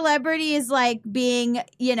like celebrities like being,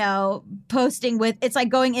 posting with, it's like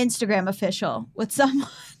going Instagram official with someone.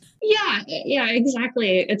 Yeah,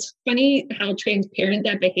 exactly. It's funny how transparent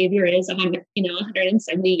that behavior is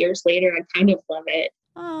 170 years later. I kind of love it.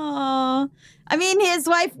 Oh, I mean, his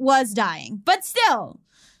wife was dying, but still.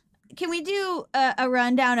 Can we do a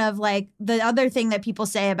rundown of like the other thing that people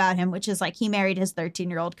say about him, which is like he married his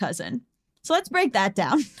 13-year-old cousin. So let's break that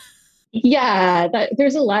down. Yeah,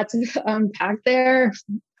 there's a lot to unpack there.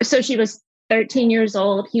 So she was 13 years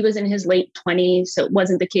old. He was in his late 20s. So it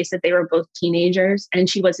wasn't the case that they were both teenagers. And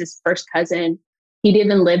she was his first cousin. He'd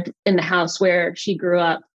even lived in the house where she grew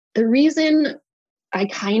up. The reason I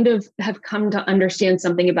kind of have come to understand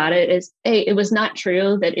something about it is, it was not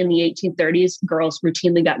true that in the 1830s, girls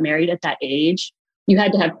routinely got married at that age. You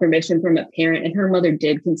had to have permission from a parent, and her mother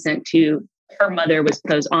was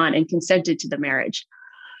posed on and consented to the marriage.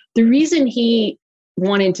 The reason he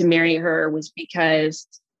wanted to marry her was because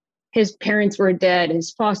his parents were dead.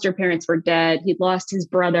 His foster parents were dead. He'd lost his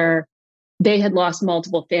brother. They had lost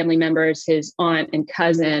multiple family members, his aunt and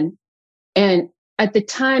cousin. And at the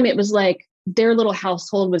time, it was like their little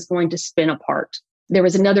household was going to spin apart. There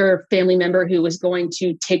was another family member who was going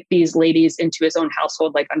to take these ladies into his own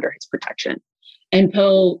household, like under his protection. And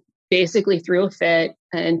Poe basically threw a fit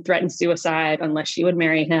and threatened suicide unless she would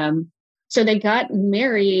marry him. So they got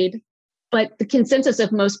married, but the consensus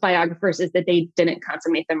of most biographers is that they didn't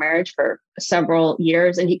consummate the marriage for several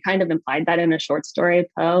years. And he kind of implied that in a short story,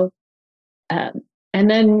 Poe. And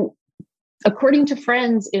then, according to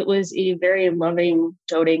friends, it was a very loving,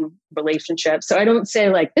 doting relationship. So I don't say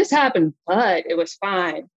like this happened, but it was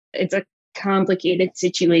fine. It's a complicated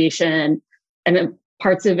situation, and then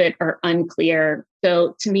parts of it are unclear.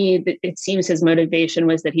 So to me, it seems his motivation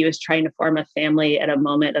was that he was trying to form a family at a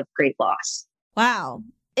moment of great loss. Wow.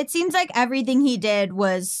 It seems like everything he did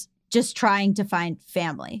was just trying to find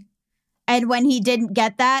family. And when he didn't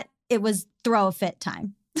get that, it was throw a fit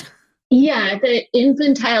time. Yeah, the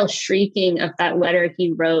infantile shrieking of that letter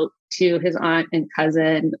he wrote to his aunt and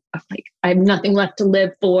cousin of like, I have nothing left to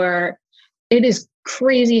live for. It is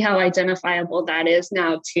crazy how identifiable that is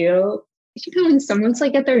now too. When someone's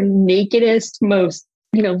like at their nakedest, most,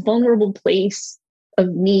 vulnerable place of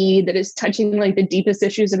need that is touching like the deepest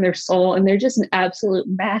issues in their soul, and they're just an absolute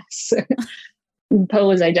mess.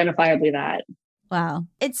 Poe is identifiably that. Wow.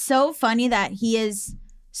 It's so funny that he is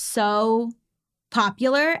so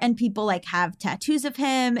popular and people like have tattoos of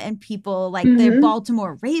him, and people like the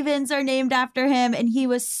Baltimore Ravens are named after him, and he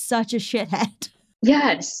was such a shithead.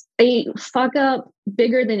 Yes, a fuck up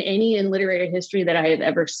bigger than any in literary history that I have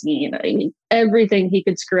ever seen. I mean, everything he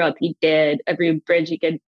could screw up, he did. Every bridge he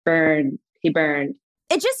could burn, he burned.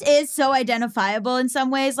 It just is so identifiable in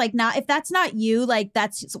some ways. Like, not if that's not you, like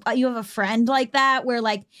that's you have a friend like that where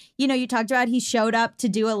like, you talked about he showed up to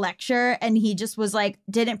do a lecture and he just was like,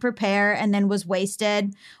 didn't prepare and then was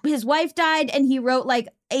wasted. His wife died and he wrote like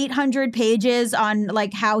 800 pages on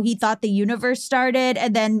like how he thought the universe started,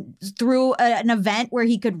 and then through an event where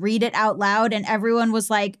he could read it out loud, and everyone was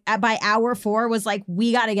like, by hour 4 was like,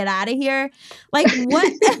 we got to get out of here. Like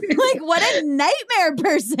what? Like what a nightmare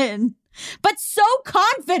person. But so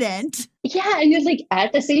confident. Yeah, and it's like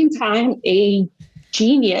at the same time a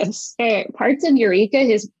genius. Parts of Eureka,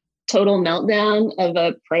 his total meltdown of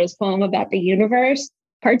a prose poem about the universe,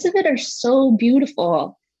 parts of it are so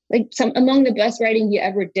beautiful. Like among the best writing he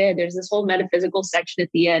ever did. There's this whole metaphysical section at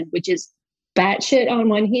the end, which is batshit on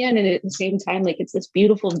one hand, and at the same time, like it's this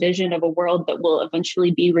beautiful vision of a world that will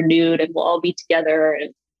eventually be renewed and we'll all be together.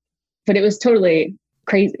 But it was totally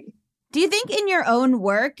crazy. Do you think in your own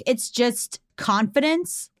work, it's just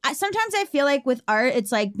confidence? Sometimes I feel like with art,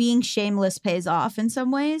 it's like being shameless pays off in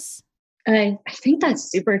some ways. I think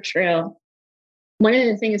that's super true. One of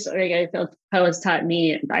the things that I feel Poe has taught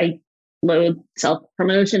me, I loathe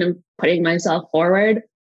self-promotion and putting myself forward.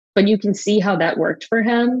 but you can see how that worked for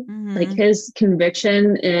him. Mhm. Like his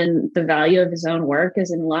conviction in the value of his own work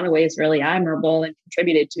is in a lot of ways really admirable and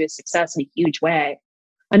contributed to his success in a huge way.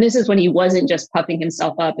 And this is when he wasn't just puffing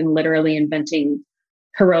himself up and literally inventing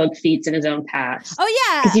heroic feats in his own past.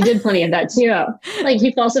 Oh Because he yeah. did plenty of that too. Like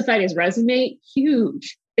he falsified his resume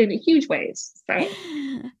in huge ways. So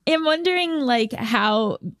I'm wondering like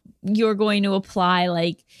how you're going to apply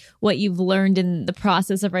like what you've learned in the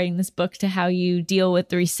process of writing this book to how you deal with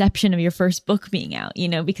the reception of your first book being out, you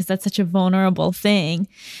know, because that's such a vulnerable thing.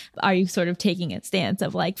 Are you sort of taking a stance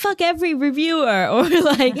of like, fuck every reviewer, or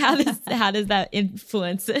like how does that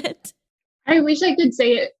influence it? I wish I could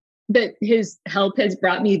say it, that his help has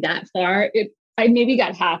brought me that far. I maybe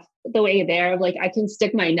got half the way there. Like I can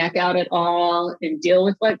stick my neck out at all and deal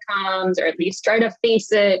with what comes, or at least try to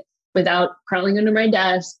face it without crawling under my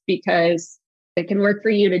desk, because it can work for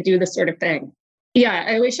you to do this sort of thing. Yeah,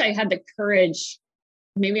 I wish I had the courage.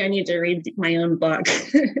 Maybe I need to read my own book.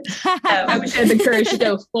 I wish I had the courage to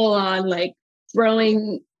go full on, like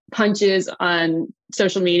throwing punches on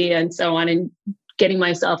social media and so on, and getting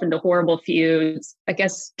myself into horrible feuds. I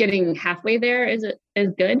guess getting halfway there is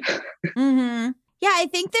good. Mm-hmm. Yeah, I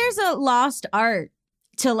think there's a lost art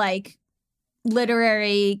to like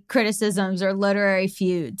literary criticisms or literary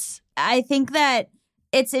feuds. I think that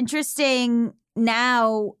it's interesting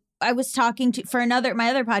now. I was talking to, for my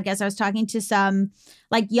other podcast, I was talking to some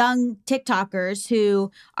like young TikTokers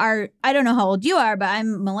who are, I don't know how old you are, but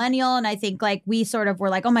I'm millennial. And I think like we sort of were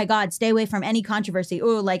like, oh my God, stay away from any controversy.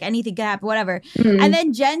 Oh, like anything could happen, whatever. Mhm. And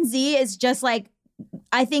then Gen Z is just like,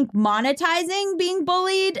 I think monetizing being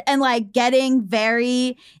bullied and like getting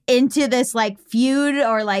very into this like feud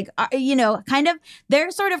or like, you know, kind of,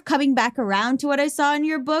 they're sort of coming back around to what I saw in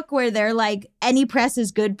your book where they're like, any press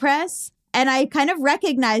is good press. And I kind of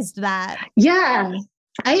recognized that. Yeah,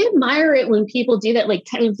 I admire it when people do that, like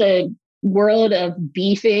kind of the world of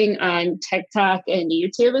beefing on TikTok and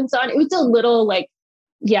YouTube and so on. It was a little like,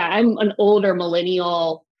 yeah, I'm an older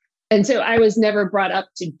millennial. And so I was never brought up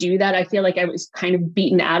to do that. I feel like I was kind of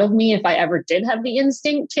beaten out of me if I ever did have the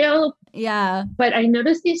instinct to. Yeah. But I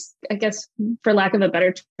noticed these, I guess, for lack of a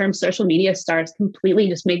better term, social media stars completely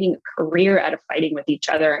just making a career out of fighting with each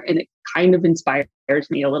other. And it kind of inspires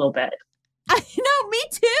me a little bit. I know, me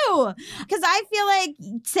too. Because I feel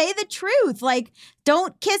like, say the truth. Like,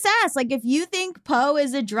 don't kiss ass. Like, if you think Poe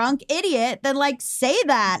is a drunk idiot, then like say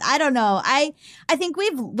that. I don't know. I think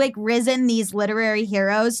we've like risen these literary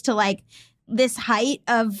heroes to like this height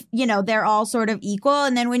of, you know, they're all sort of equal.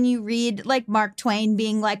 And then when you read like Mark Twain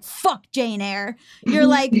being like, fuck Jane Eyre, you're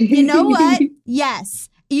like, you know what? Yes,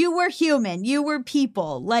 you were human. You were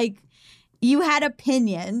people. Like, you had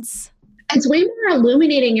opinions. It's way more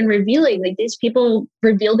illuminating and revealing. Like these people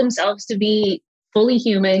reveal themselves to be fully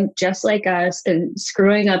human, just like us, and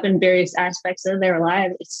screwing up in various aspects of their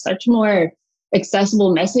lives. It's such more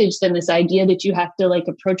accessible message than this idea that you have to like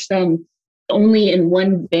approach them only in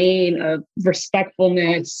one vein of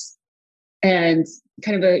respectfulness and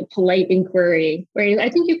kind of a polite inquiry. Whereas I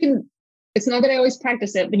think you can, it's not that I always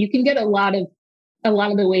practice it, but you can get a lot of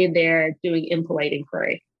the way there doing impolite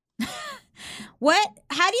inquiry.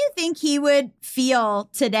 How do you think he would feel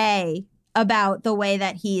today about the way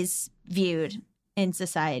that he's viewed in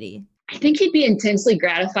society? I think he'd be intensely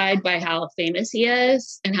gratified by how famous he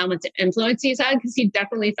is and how much influence he's had, because he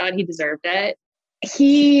definitely thought he deserved it.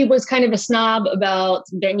 He was kind of a snob about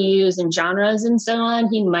venues and genres and so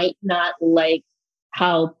on. He might not like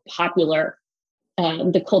how popular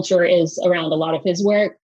the culture is around a lot of his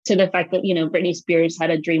work, to the fact that, you know, Britney Spears had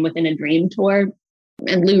a Dream Within a Dream tour.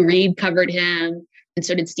 And Lou Reed covered him, and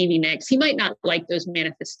so did Stevie Nicks. He might not like those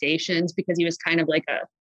manifestations because he was kind of like a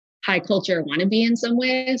high culture wannabe in some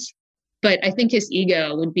ways. But I think his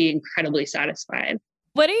ego would be incredibly satisfied.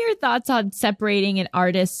 What are your thoughts on separating an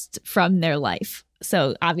artist from their life?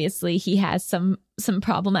 So obviously he has some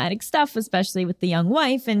problematic stuff, especially with the young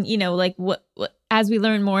wife. And, you know, like what as we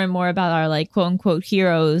learn more and more about our like quote unquote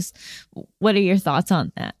heroes, what are your thoughts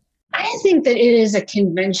on that? I think that it is a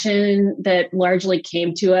convention that largely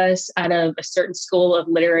came to us out of a certain school of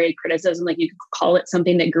literary criticism. Like you could call it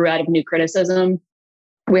something that grew out of new criticism,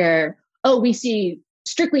 where, oh, we see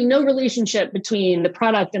strictly no relationship between the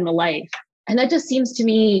product and the life. And that just seems to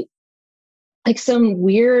me like some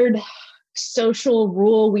weird social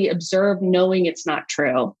rule we observe knowing it's not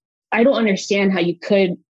true. I don't understand how you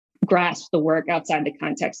could grasp the work outside the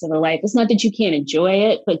context of the life. It's not that you can't enjoy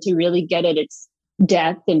it, but to really get at its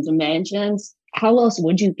depth and dimensions, how else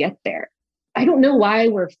would you get there? I don't know why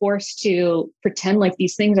we're forced to pretend like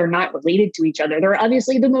these things are not related to each other. They're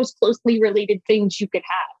obviously the most closely related things you could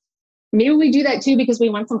have. maybe we do that too because we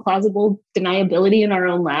want some plausible deniability in our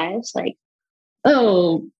own lives. Like,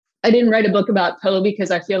 oh, I didn't write a book about Poe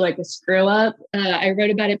because I feel like a screw up. I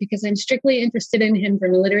wrote about it because I'm strictly interested in him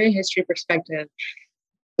from a literary history perspective.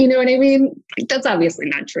 You know what I mean? That's obviously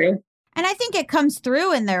not true. And I think it comes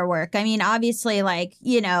through in their work. I mean, obviously, like,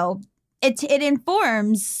 you know, it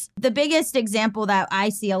informs. The biggest example that I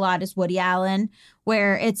see a lot is Woody Allen,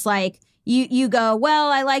 where it's like, you go,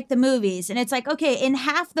 well, I like the movies. And it's like, okay, in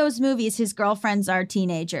half those movies, his girlfriends are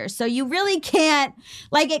teenagers. So you really can't,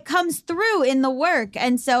 like, it comes through in the work.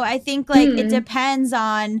 And so I think, like, it depends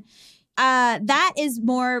on, that is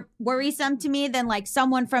more worrisome to me than, like,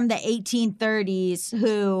 someone from the 1830s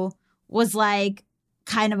who was, like,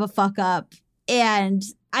 kind of a fuck up. And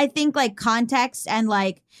I think, like, context and,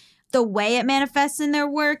 like, the way it manifests in their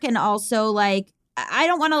work, and also, like,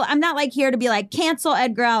 I'm not like here to be like, cancel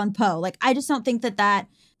Edgar Allan Poe. Like, I just don't think that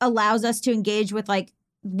allows us to engage with, like,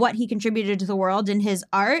 what he contributed to the world in his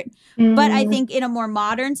art. But I think in a more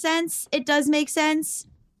modern sense, it does make sense.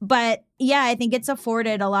 But yeah, I think it's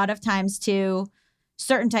afforded a lot of times to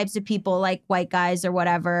certain types of people, like white guys or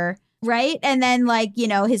whatever. Right. And then, like, you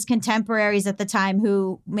know, his contemporaries at the time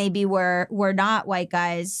who maybe were not white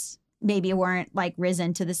guys, maybe weren't, like,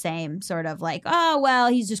 risen to the same sort of, like, oh, well,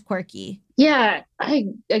 he's just quirky. Yeah, I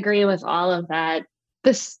agree with all of that.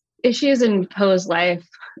 This issues in Poe's life,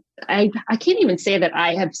 I can't even say that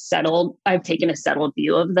I've taken a settled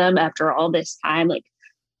view of them after all this time. Like,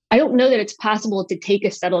 I don't know that it's possible to take a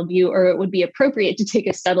settled view, or it would be appropriate to take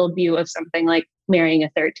a settled view of something like marrying a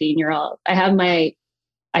 13-year-old. I have my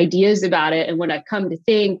ideas about it and what I've come to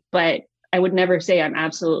think, but I would never say I'm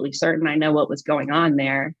absolutely certain I know what was going on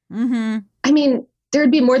there. I mean, there'd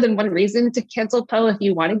be more than one reason to cancel Poe if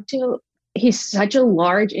you wanted to. He's such a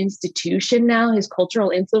large institution now. His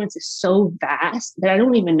cultural influence is so vast that I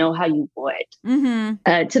don't even know how you would.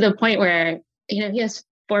 To the point where, you know, he has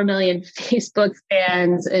 4 million Facebook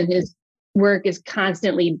fans, and his work is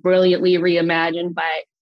constantly brilliantly reimagined by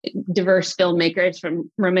diverse filmmakers from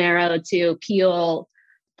Romero to Peele,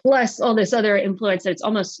 plus all this other influence that it's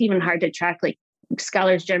almost even hard to track. Like,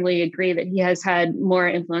 scholars generally agree that he has had more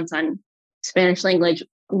influence on Spanish language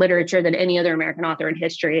literature than any other American author in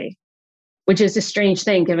history, which is a strange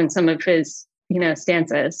thing given some of his, you know,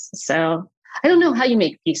 stances. So I don't know how you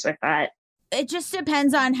make peace with that. It just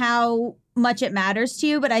depends on how much it matters to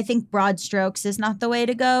you, but I think broad strokes is not the way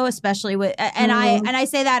to go, especially with, and I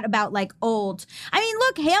say that about, like, old. I mean,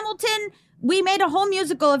 look, Hamilton, we made a whole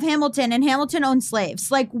musical of Hamilton, and Hamilton owned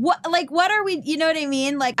slaves. Like, what are we, you know what I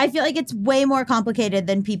mean? Like, I feel like it's way more complicated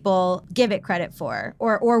than people give it credit for,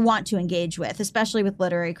 or want to engage with, especially with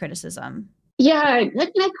literary criticism. Yeah,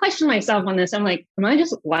 I question myself on this. I'm like, am I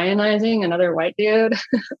just lionizing another white dude?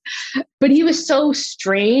 But he was so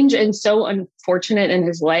strange and so unfortunate in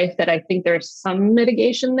his life that I think there's some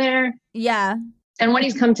mitigation there. Yeah. And what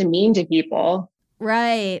he's come to mean to people.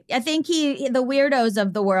 Right. I think the weirdos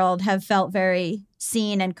of the world have felt very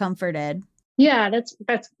seen and comforted. Yeah,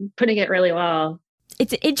 that's putting it really well.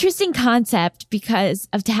 It's an interesting concept because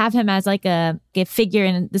of to have him as like a figure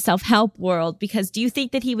in the self-help world, because do you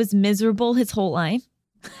think that he was miserable his whole life?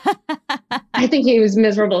 I think he was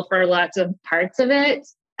miserable for lots of parts of it.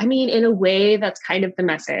 I mean, in a way, that's kind of the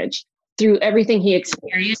message. Through everything he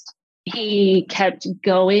experienced, he kept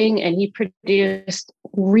going, and he produced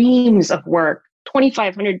reams of work,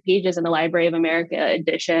 2,500 pages in the Library of America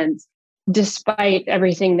editions, despite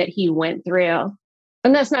everything that he went through.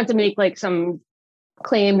 And that's not to make like some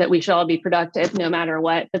claim that we should all be productive no matter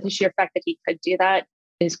what, but the sheer fact that he could do that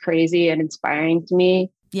is crazy and inspiring to me.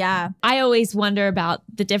 Yeah. I always wonder about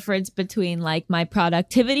the difference between like my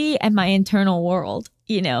productivity and my internal world,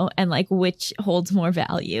 you know, and like which holds more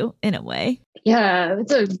value in a way. Yeah,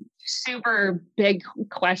 it's a super big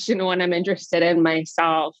question, one I'm interested in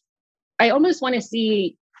myself. I almost want to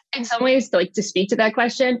see, in some ways, like to speak to that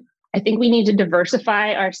question, I think we need to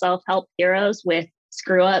diversify our self-help heroes with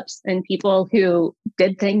screw-ups and people who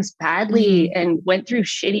did things badly and went through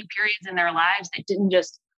shitty periods in their lives that didn't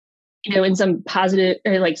just, you know, in some positive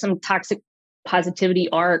or like some toxic positivity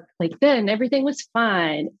arc, like then everything was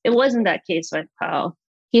fine. It wasn't that case with Poe.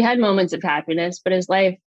 He had moments of happiness, but his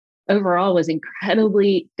life overall was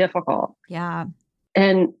incredibly difficult. Yeah.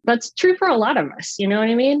 And that's true for a lot of us. You know what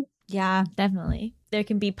I mean? Yeah, definitely. There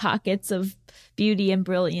can be pockets of beauty and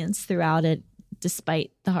brilliance throughout it,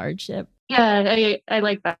 despite the hardship. Yeah, I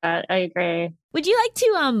like that. I agree. Would you like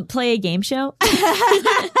to play a game show?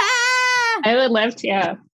 I would love to.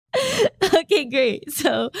 Yeah. Okay, great.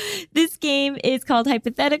 So this game is called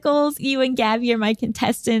Hypotheticals. You and Gabby are my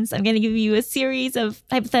contestants. I'm going to give you a series of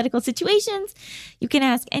hypothetical situations. You can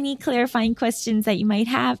ask any clarifying questions that you might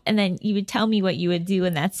have, and then you would tell me what you would do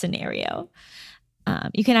in that scenario.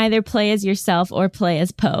 You can either play as yourself or play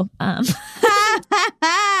as Poe.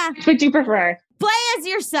 Which would you prefer? Play as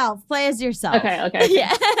yourself. Play as yourself. Okay.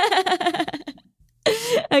 Yeah.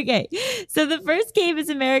 Okay. So the first game is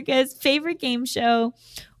America's favorite game show.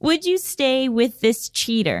 Would you stay with this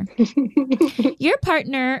cheater? Your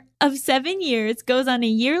partner of 7 years goes on a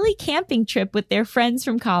yearly camping trip with their friends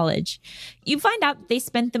from college. You find out that they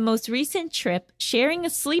spent the most recent trip sharing a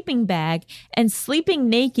sleeping bag and sleeping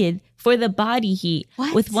naked for the body heat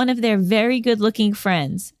with one of their very good-looking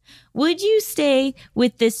friends. Would you stay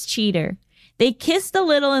with this cheater? They kissed a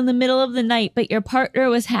little in the middle of the night, but your partner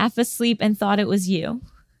was half asleep and thought it was you.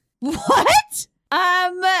 What?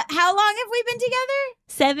 How long have we been together?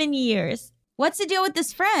 7 years. What's the deal with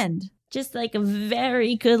this friend? Just like a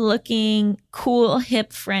very good-looking, cool,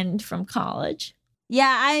 hip friend from college.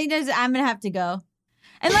 Yeah, I'm gonna have to go.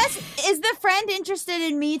 Unless, is the friend interested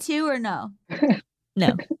in me too, or no?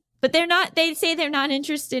 No. But they're not, they say they're not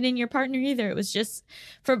interested in your partner either. It was just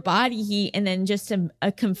for body heat and then just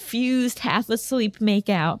a confused, half asleep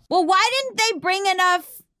makeout. Well, why didn't they bring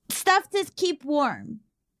enough stuff to keep warm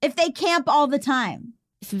if they camp all the time?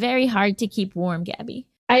 It's very hard to keep warm, Gabby.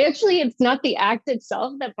 It's not the act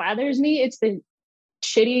itself that bothers me. It's the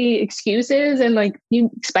shitty excuses. And like,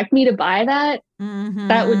 you expect me to buy that? Mm-hmm.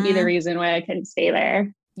 That would be the reason why I couldn't stay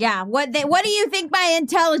there. Yeah. What do you think my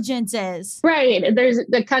intelligence is? Right. There's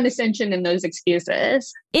the condescension in those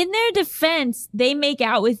excuses. In their defense, they make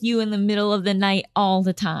out with you in the middle of the night all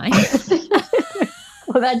the time.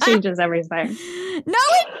 Well, that changes everything. No,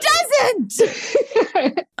 it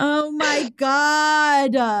doesn't. Oh my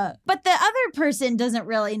God. But the other person doesn't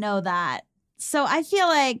really know that. So I feel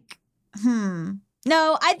like,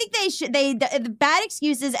 no, I think they should, the bad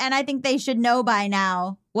excuses, and I think they should know by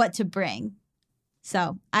now what to bring.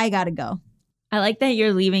 So I gotta go. I like that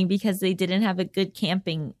you're leaving because they didn't have a good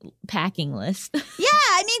camping packing list. Yeah,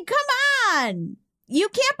 I mean, come on. You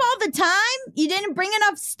camp all the time? You didn't bring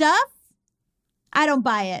enough stuff? I don't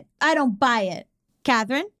buy it.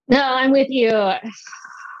 Catherine? No, I'm with you. I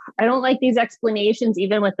don't like these explanations,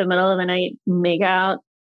 even with the middle of the night make out.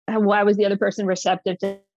 Why was the other person receptive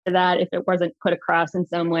to that if it wasn't put across in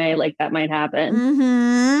some way? Like that might happen.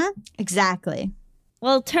 Mm-hmm. Exactly.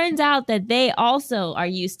 Well, it turns out that they also are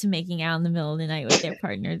used to making out in the middle of the night with their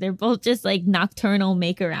partner. They're both just like nocturnal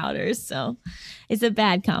maker-outers, so it's a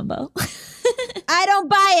bad combo. I don't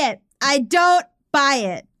buy it. I don't buy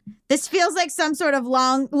it. This feels like some sort of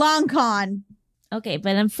long con. Okay,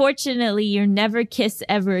 but unfortunately, you're never kissed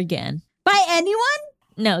ever again. By anyone?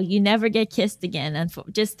 No, you never get kissed again,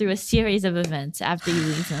 just through a series of events after you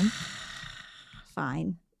leave them.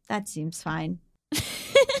 Fine. That seems fine.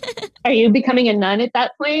 Are you becoming a nun at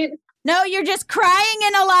that point? No, you're just crying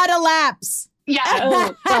in a lot of laps. Yeah.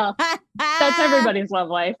 Oh, well, that's everybody's love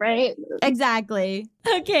life, right? Exactly.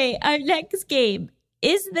 Okay, our next game.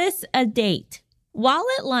 Is this a date? While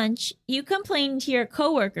at lunch, you complain to your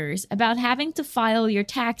coworkers about having to file your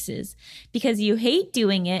taxes because you hate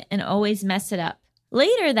doing it and always mess it up.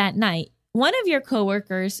 Later that night, one of your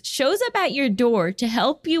coworkers shows up at your door to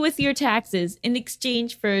help you with your taxes in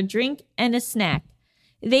exchange for a drink and a snack.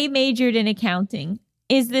 They majored in accounting.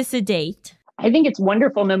 Is this a date? I think it's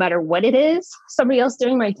wonderful no matter what it is. Somebody else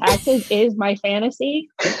doing my taxes is my fantasy.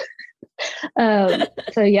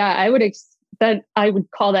 So yeah, I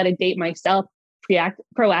would call that a date myself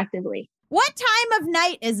proactively. What time of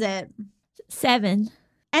night is it? 7.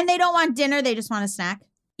 And they don't want dinner, they just want a snack?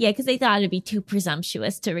 Yeah, because they thought it'd be too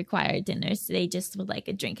presumptuous to require dinner, so they just would like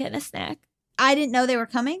a drink and a snack. I didn't know they were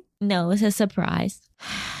coming? No, it was a surprise.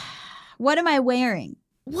 What am I wearing?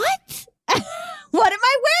 What? What am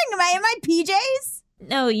I wearing? Am I in my PJs?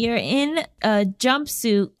 No, you're in a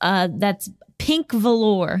jumpsuit that's pink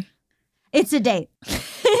velour. It's a date.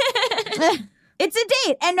 It's a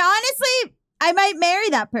date. And honestly, I might marry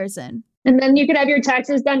that person. And then you could have your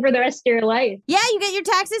taxes done for the rest of your life. Yeah, you get your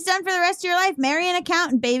taxes done for the rest of your life. Marry an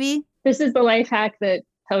accountant, baby. This is the life hack that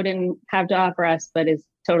Poe didn't have to offer us, but is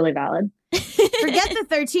totally valid. Forget the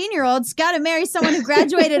 13-year-olds. Got to marry someone who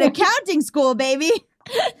graduated accounting school, baby.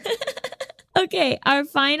 Okay, our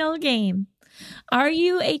final game. Are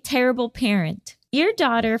you a terrible parent? Your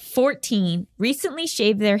daughter, 14, recently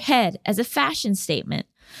shaved their head as a fashion statement,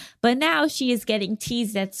 but now she is getting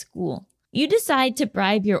teased at school. You decide to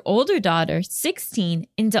bribe your older daughter, 16,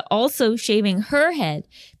 into also shaving her head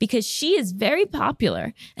because she is very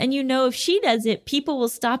popular, and you know if she does it, people will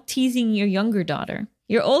stop teasing your younger daughter.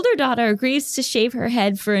 Your older daughter agrees to shave her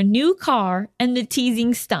head for a new car and the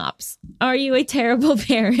teasing stops. Are you a terrible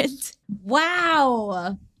parent?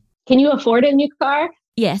 Wow. Can you afford a new car?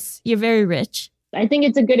 Yes, you're very rich. I think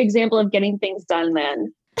it's a good example of getting things done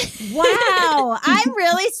then. Wow. I'm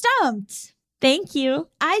really stumped. Thank you.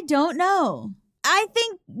 I don't know. I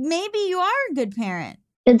think maybe you are a good parent.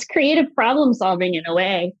 It's creative problem solving in a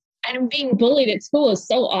way. And being bullied at school is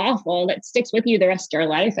so awful that sticks with you the rest of your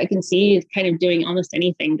life. I can see you kind of doing almost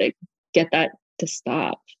anything to get that to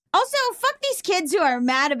stop. Also, fuck these kids who are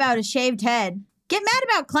mad about a shaved head. Get mad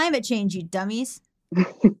about climate change, you dummies.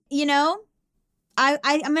 You know,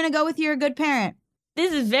 I'm going to go with you're a good parent.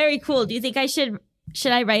 This is very cool. Do you think I should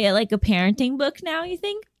I write it like a parenting book now, you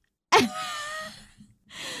think?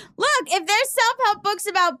 Look, if there's self-help books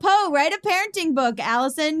about Poe, write a parenting book,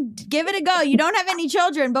 Allison. Give it a go. You don't have any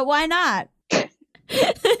children, but why not?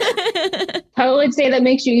 I would say that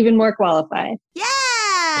makes you even more qualified.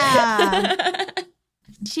 Yeah.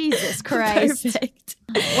 Jesus Christ. Perfect.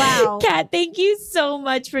 Wow. Kat, thank you so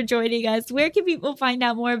much for joining us. Where can people find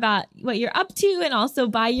out more about what you're up to and also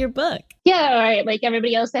buy your book? Yeah, all right. Like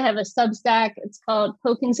everybody else, I have a Substack. It's called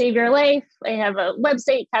Poe Can Save Your Life. I have a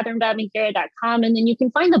website, katherinebadmancara.com. And then you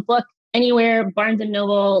can find the book anywhere, Barnes &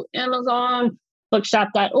 Noble, Amazon,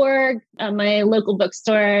 bookshop.org. My local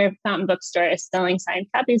bookstore, Fountain Bookstore, is selling signed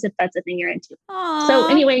copies if that's a thing you're into. Aww. So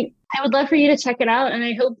anyway, I would love for you to check it out. And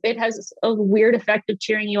I hope it has a weird effect of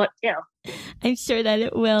cheering you up too. I'm sure that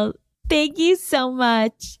it will. Thank you so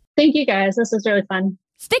much. Thank you guys. This was really fun.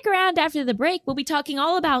 Stick around after the break. We'll be talking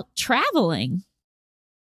all about traveling.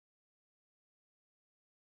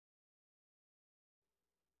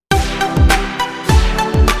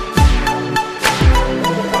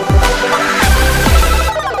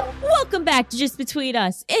 Welcome back to Just Between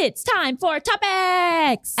Us. It's time for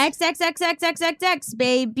topics. XXXXXXX,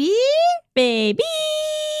 baby. Baby.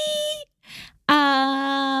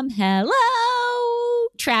 Hello.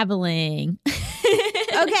 Traveling.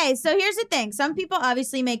 Okay, so here's the thing. Some people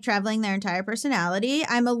obviously make traveling their entire personality.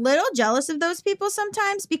 I'm a little jealous of those people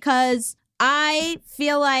sometimes because I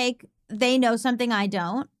feel like they know something I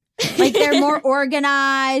don't. Like they're more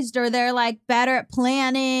organized or they're like better at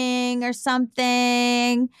planning or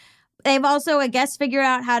something. They've also, I guess, figured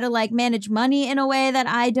out how to like manage money in a way that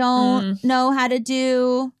I don't know how to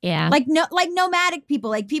do. Yeah. Like nomadic people,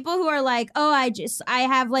 like people who are like, oh, I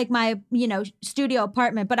have like my, studio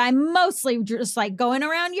apartment, but I'm mostly just like going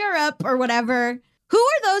around Europe or whatever. Who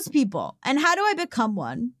are those people? And how do I become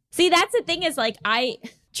one? See, that's the thing is like I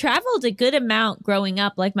traveled a good amount growing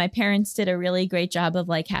up. Like my parents did a really great job of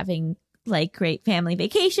like having like great family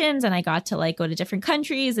vacations and I got to like go to different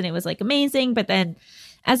countries and it was like amazing. But then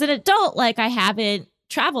as an adult, like I haven't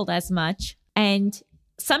traveled as much. And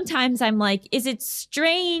sometimes I'm like, is it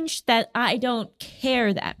strange that I don't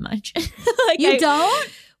care that much? Like You don't?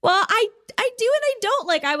 Well, I do and I don't.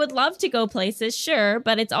 Like I would love to go places, sure.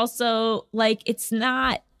 But it's also like, it's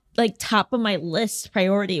not like top of my list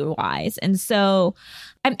priority wise. And so,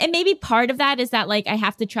 and maybe part of that is that like I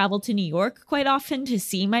have to travel to New York quite often to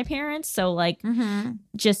see my parents. So like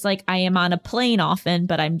just like I am on a plane often,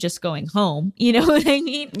 but I'm just going home. You know what I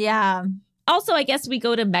mean? Yeah. Also, I guess we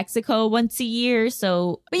go to Mexico once a year.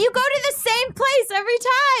 So But you go to the same place every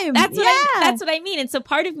time. that's what I mean. And so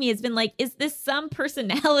part of me has been like, is this some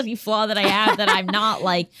personality flaw that I have that I'm not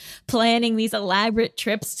like planning these elaborate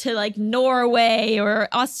trips to like Norway or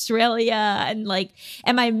Australia? And like,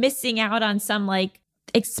 am I missing out on some like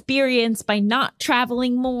experience by not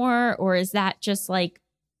traveling more? Or is that just like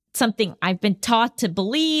something I've been taught to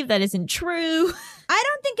believe that isn't true? I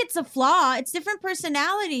don't think it's a flaw. It's different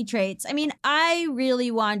personality traits. I mean, I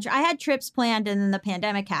had trips planned and then the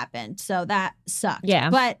pandemic happened. So that sucked. Yeah.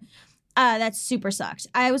 But that super sucked.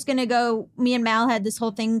 I was going to go, me and Mal had this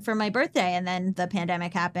whole thing for my birthday and then the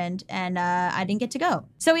pandemic happened and I didn't get to go.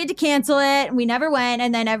 So we had to cancel it and we never went.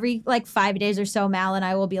 And then every like 5 days or so, Mal and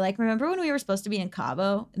I will be like, remember when we were supposed to be in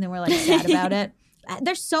Cabo? And then we're like sad about it.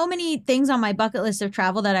 There's so many things on my bucket list of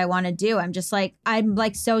travel that I want to do. I'm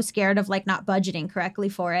like so scared of like not budgeting correctly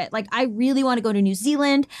for it. Like I really want to go to New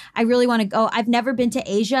Zealand. I really want to go. I've never been to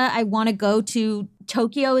Asia. I want to go to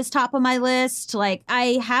Tokyo is top of my list. Like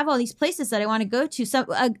I have all these places that I want to go to. So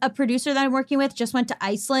a producer that I'm working with just went to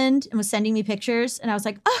Iceland and was sending me pictures. And I was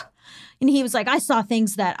like, oh, and he was like, I saw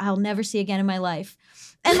things that I'll never see again in my life.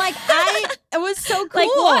 And like, it was so cool.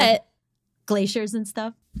 Like what? Glaciers and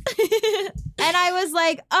stuff. And I was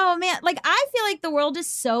like, oh man, like I feel like the world is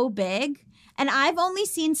so big and I've only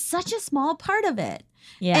seen such a small part of it.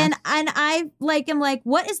 Yeah. And I like am like,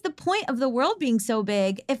 what is the point of the world being so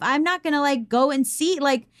big if I'm not gonna like go and see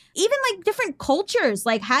like even like different cultures,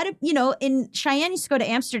 like how to, you know, in Cheyenne used to go to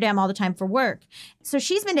Amsterdam all the time for work. So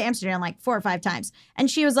she's been to Amsterdam like 4 or 5 times.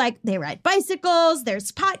 And she was like, they ride bicycles,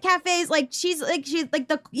 there's pot cafes. Like she's like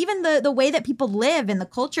even the way that people live and the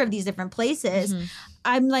culture of these different places.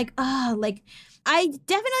 I'm like, oh, like I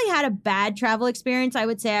definitely had a bad travel experience. I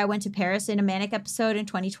would say I went to Paris in a manic episode in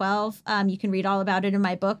 2012. You can read all about it in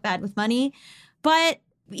my book, Bad with Money. But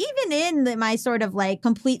even in my sort of like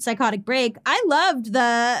complete psychotic break, I loved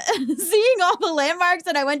the seeing all the landmarks,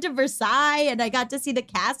 and I went to Versailles and I got to see the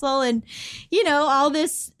castle and, you know, all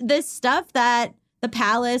this stuff that the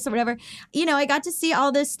palace or whatever, you know, I got to see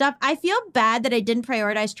all this stuff. I feel bad that I didn't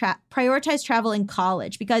prioritize travel in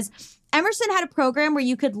college, because Emerson had a program where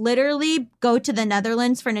you could literally go to the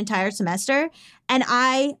Netherlands for an entire semester. And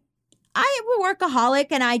I'm a workaholic,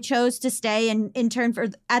 and I chose to stay and intern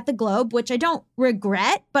at the Globe, which I don't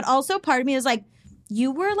regret. But also part of me is like,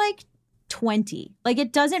 you were like 20. Like,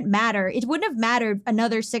 it doesn't matter. It wouldn't have mattered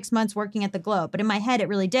another 6 months working at the Globe. But in my head, it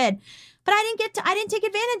really did. But I didn't take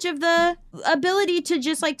advantage of the ability to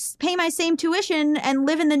just like pay my same tuition and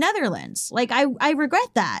live in the Netherlands. Like, I regret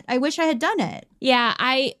that. I wish I had done it. Yeah,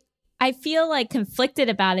 I feel like conflicted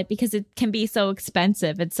about it because it can be so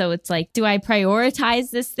expensive. And so it's like, do I prioritize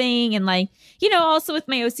this thing? And like, you know, also with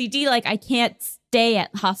my OCD, like I can't stay at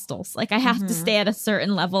hostels. Like I have to stay at a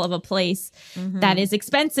certain level of a place that is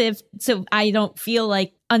expensive, so I don't feel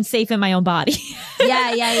like unsafe in my own body.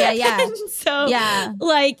 Yeah. And so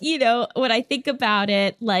like, you know, when I think about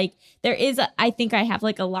it, like there is, I think I have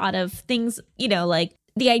like a lot of things, you know, like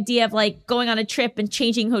the idea of like going on a trip and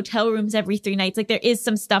changing hotel rooms every 3 nights. Like there is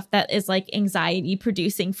some stuff that is like anxiety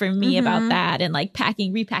producing for me about that, and like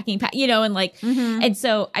packing, repacking, you know, and like, and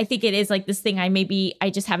so I think it is like this thing I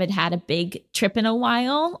just haven't had a big trip in a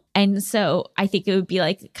while. And so I think it would be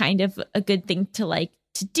like kind of a good thing to like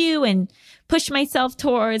to do and push myself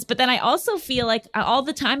towards. But then I also feel like all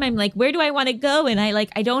the time I'm like, where do I want to go? And I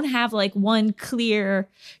don't have like one clear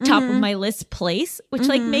top of my list place, which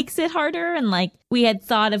like makes it harder. And like we had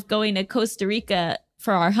thought of going to Costa Rica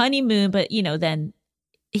for our honeymoon, but you know, then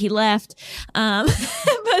he left. So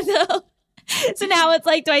now it's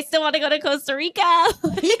like, do I still want to go to Costa Rica?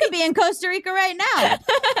 You could be in Costa Rica right now.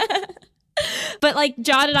 But like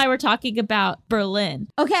John and I were talking about Berlin.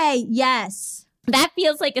 Okay, yes. That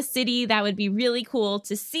feels like a city that would be really cool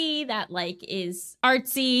to see, that like is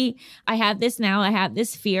artsy. I have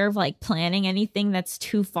this fear of like planning anything that's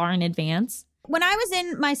too far in advance. When I was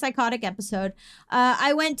in my psychotic episode,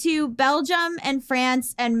 I went to Belgium and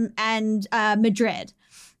France and Madrid.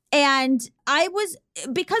 And I was,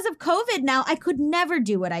 because of COVID now, I could never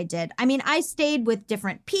do what I did. I mean, I stayed with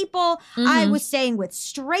different people. I was staying with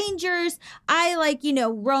strangers. I like, you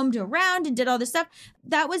know, roamed around and did all this stuff.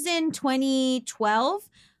 That was in 2012.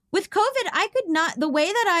 With COVID, I could not, the way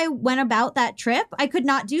that I went about that trip, I could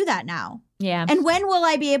not do that now. Yeah. And when will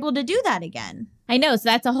I be able to do that again? I know. So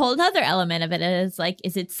that's a whole other element of it. Is like,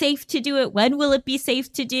 is it safe to do it? When will it be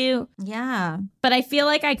safe to do? Yeah. But I feel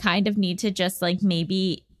like I kind of need to just like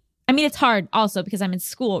maybe, I mean, it's hard also because I'm in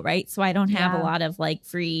school, right? So I don't have a lot of like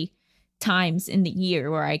free times in the year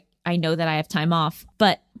where I know that I have time off.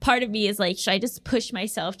 But part of me is like, should I just push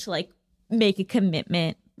myself to like make a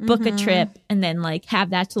commitment, book a trip, and then like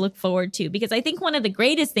have that to look forward to? Because I think one of the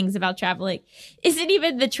greatest things about traveling isn't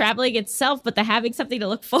even the traveling itself, but the having something to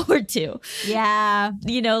look forward to. Yeah.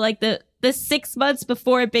 You know, like the 6 months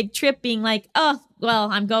before a big trip being like, oh,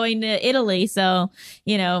 well, I'm going to Italy, so,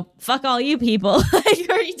 you know, fuck all you people.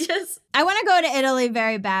 I want to go to Italy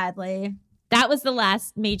very badly. That was the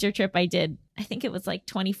last major trip I did. I think it was like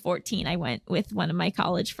 2014. I went with one of my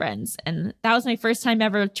college friends, and that was my first time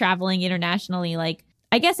ever traveling internationally. Like,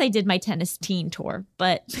 I guess I did my tennis teen tour,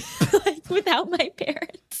 but like without my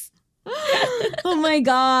parents. Oh my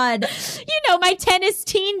God. You know, my tennis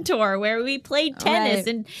teen tour where we played tennis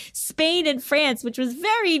in Spain and France, which was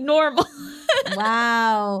very normal.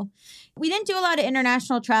 Wow. We didn't do a lot of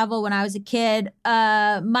international travel when I was a kid.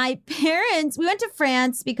 My parents, we went to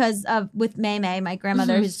France because with May, my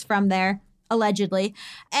grandmother who's from there, allegedly.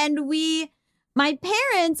 And my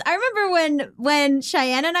parents, I remember when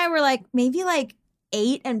Cheyenne and I were like, maybe like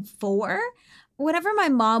 8 and 4, whenever my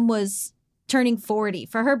mom was turning 40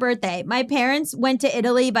 for her birthday, my parents went to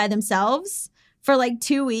Italy by themselves for like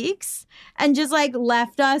 2 weeks and just like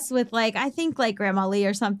left us with like, I think like Grandma Lee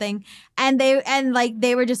or something. And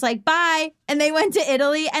they were just like, bye. And they went to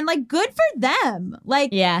Italy and like, good for them. Like,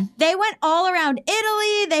 Yeah. they went all around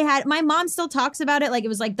Italy. My mom still talks about it. Like, it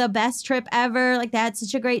was like the best trip ever. Like, they had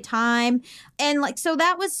such a great time. And like, so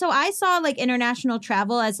I saw like international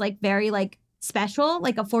travel as like very like special,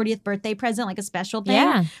 like a 40th birthday present, like a special thing.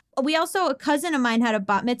 Yeah. A cousin of mine had a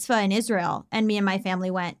bat mitzvah in Israel, and me and my family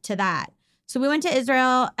went to that. So we went to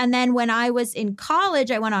Israel. And then when I was in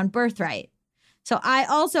college, I went on Birthright. So I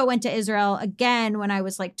also went to Israel again when I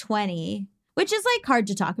was like 20, which is like hard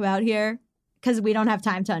to talk about here because we don't have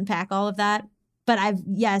time to unpack all of that. But I've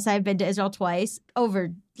been to Israel twice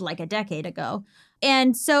over like a decade ago.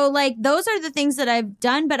 And so like those are the things that I've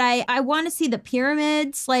done, but I want to see the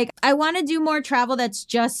pyramids. Like I want to do more travel that's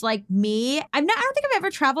just like me. I don't think I've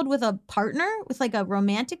ever traveled with a partner, with like a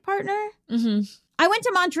romantic partner. Mm-hmm. I went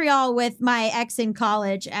to Montreal with my ex in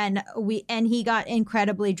college and he got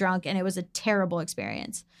incredibly drunk and it was a terrible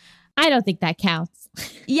experience. I don't think that counts.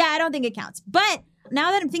 Yeah, I don't think it counts. But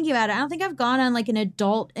now that I'm thinking about it, I don't think I've gone on like an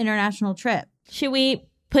adult international trip. Should we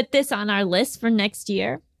put this on our list for next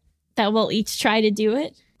year? That we'll each try to do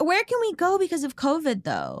it? Where can we go because of COVID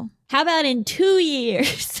though? How about in 2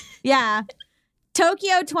 years? Yeah.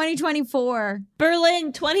 Tokyo 2024.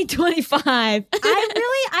 Berlin 2025.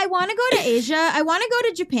 I want to go to Asia. I want to go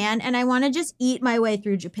to Japan and I want to just eat my way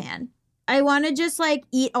through Japan. I want to just like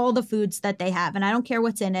eat all the foods that they have and I don't care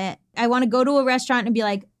what's in it. I want to go to a restaurant and be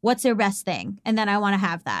like, what's their best thing? And then I want to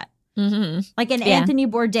have that. Mm-hmm. Like an Anthony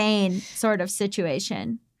Bourdain sort of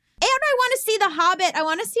situation. And I want to see The Hobbit. I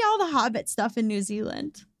want to see all the Hobbit stuff in New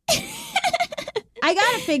Zealand. I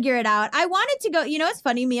got to figure it out. I wanted to go. You know, it's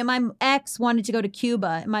funny. Me and my ex wanted to go to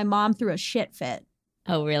Cuba and my mom threw a shit fit.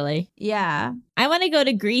 Oh, really? Yeah. I want to go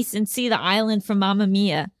to Greece and see the island from Mamma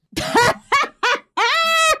Mia. You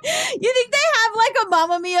think they have like a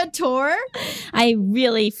Mamma Mia tour? I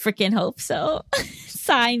really freaking hope so.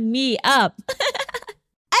 Sign me up.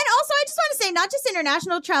 And also, I just want to say, not just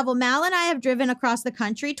international travel. Mal and I have driven across the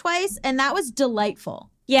country twice, and that was delightful.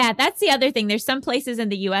 Yeah, that's the other thing. There's some places in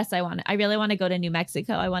the U.S. I really want to go to New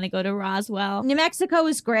Mexico. I want to go to Roswell. New Mexico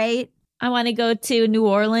is great. I want to go to New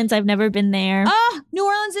Orleans. I've never been there. Oh, New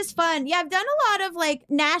Orleans is fun. Yeah, I've done a lot of like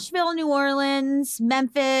Nashville, New Orleans,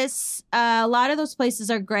 Memphis. A lot of those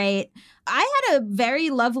places are great. I had a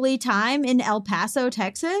very lovely time in El Paso,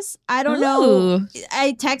 Texas. I don't know.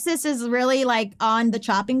 Texas is really like on the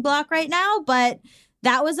chopping block right now, but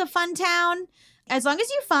that was a fun town. As long as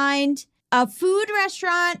you find a food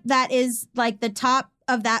restaurant that is like the top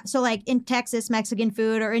of that. So like in Texas, Mexican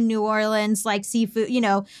food, or in New Orleans, like seafood, you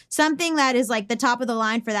know, something that is like the top of the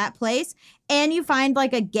line for that place. And you find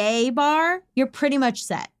like a gay bar, you're pretty much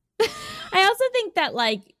set. I also think that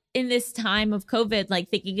like in this time of COVID, like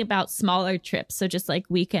thinking about smaller trips. So just like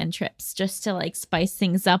weekend trips, just to like spice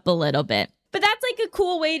things up a little bit. But that's like a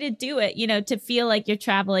cool way to do it, you know, to feel like you're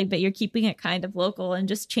traveling, but you're keeping it kind of local and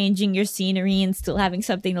just changing your scenery and still having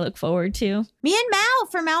something to look forward to. Me and Mal,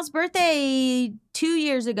 for Mal's birthday 2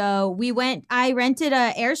 years ago, I rented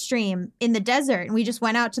a Airstream in the desert and we just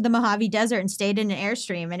went out to the Mojave Desert and stayed in an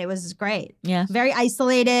Airstream and it was great. Yeah. Very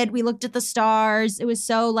isolated. We looked at the stars. It was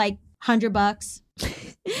so like $100.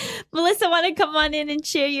 Melissa, want to come on in and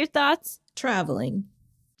share your thoughts? Traveling.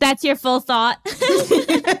 That's your full thought.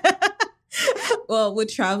 Well,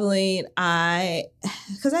 with traveling,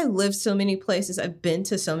 because I've lived so many places, I've been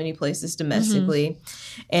to so many places domestically,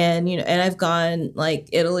 and and I've gone, like,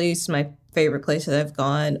 Italy's my favorite place that I've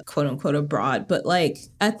gone, quote unquote, abroad. But like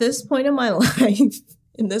at this point in my life,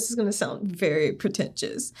 and this is going to sound very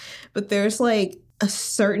pretentious, but there's like a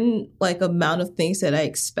certain like amount of things that I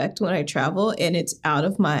expect when I travel, and it's out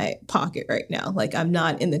of my pocket right now. Like I'm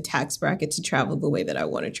not in the tax bracket to travel the way that I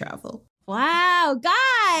want to travel. Wow,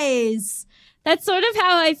 guys. That's sort of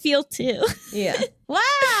how I feel too. Yeah. Wow.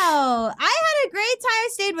 I had a great time. I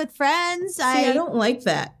stayed with friends. See, I don't like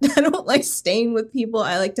that. I don't like staying with people.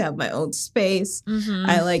 I like to have my own space. Mm-hmm.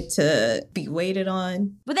 I like to be waited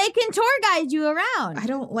on. But they can tour guide you around. I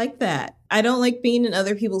don't like that. I don't like being in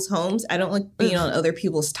other people's homes. I don't like being on other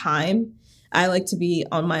people's time. I like to be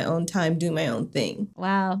on my own time, do my own thing.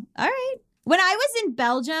 Wow. All right. When I was in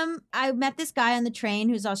Belgium, I met this guy on the train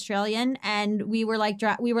who's Australian, and we were like,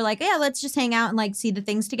 yeah, let's just hang out and like see the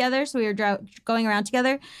things together. So we were going around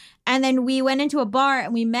together, and then we went into a bar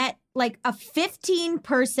and we met like a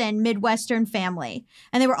 15-person Midwestern family,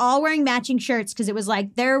 and they were all wearing matching shirts because it was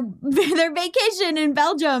like their vacation in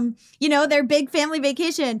Belgium, you know, their big family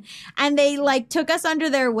vacation. And they like took us under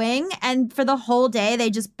their wing, and for the whole day they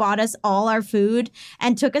just bought us all our food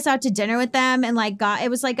and took us out to dinner with them, and like it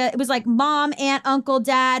was like mom, aunt, uncle,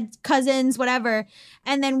 dad, cousins, whatever.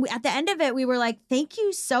 And then at the end of it, we were like, thank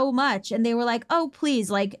you so much. And they were like, oh, please,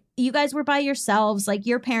 like, you guys were by yourselves. Like,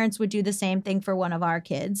 your parents would do the same thing for one of our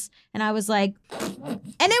kids. And I was like, and it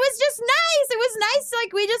was just nice. It was nice.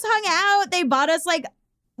 Like, we just hung out. They bought us like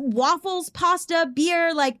waffles, pasta,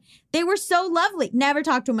 beer. Like, they were so lovely. Never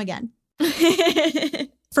talked to them again.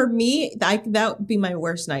 For me, that would be my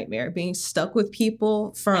worst nightmare, being stuck with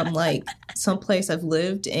people from like someplace I've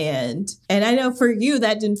lived. And I know for you,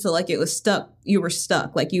 that didn't feel like it was stuck. You were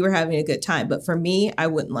stuck, like you were having a good time. But for me, I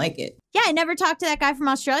wouldn't like it. Yeah, I never talked to that guy from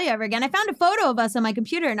Australia ever again. I found a photo of us on my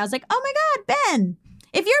computer and I was like, oh my God, Ben.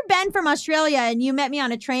 If you're Ben from Australia and you met me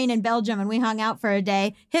on a train in Belgium and we hung out for a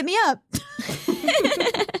day, hit me up.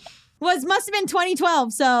 Must have been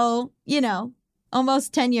 2012. So, you know.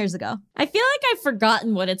 Almost 10 years ago. I feel like I've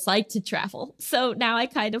forgotten what it's like to travel. So now I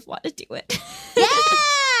kind of want to do it.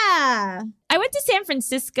 Yeah! I went to San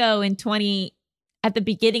Francisco at the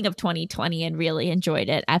beginning of 2020 and really enjoyed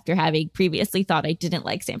it after having previously thought I didn't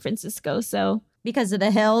like San Francisco. So because of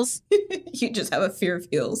the hills? You just have a fear of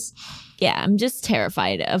hills. Yeah, I'm just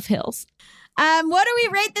terrified of hills. What do we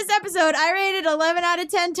rate this episode? I rated 11 out of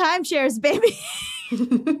 10 timeshares, baby.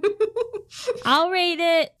 I'll rate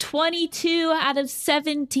it 22 out of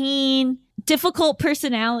 17 difficult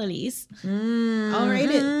personalities. I'll rate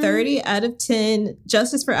it 30 out of 10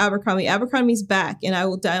 justice for Abercrombie. Abercrombie's back, and I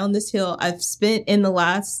will die on this hill. I've spent in the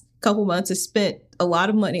last couple months, a lot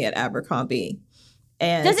of money at Abercrombie.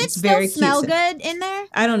 And does it still smell good in there?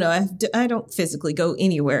 I don't know. I don't physically go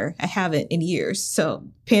anywhere. I haven't in years. So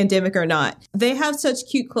pandemic or not. They have such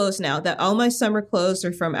cute clothes now that all my summer clothes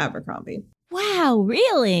are from Abercrombie. Wow,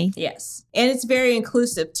 really? Yes. And it's very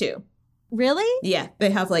inclusive too. Really? Yeah. They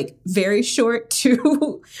have like very short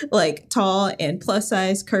to like tall and plus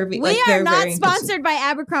size curvy. We are not sponsored by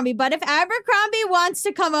Abercrombie, but if Abercrombie wants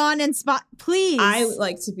to come on and please. I would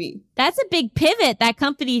like to be. That's a big pivot. That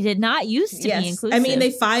company did not used to be inclusive. I mean,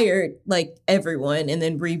 they fired like everyone and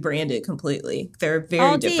then rebranded completely. They're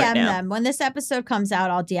very different I'll DM now. them. When this episode comes out,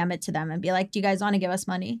 I'll DM it to them and be like, do you guys want to give us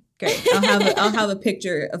money? Great. I'll have a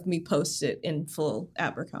picture of me posted in full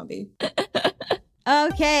Abercrombie.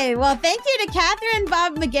 Okay, well, thank you to Catherine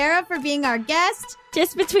Bob Magera for being our guest.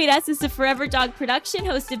 Just Between Us is a Forever Dog production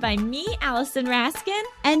hosted by me, Allison Raskin.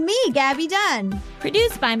 And me, Gabby Dunn.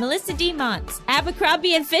 Produced by Melissa D. Montz,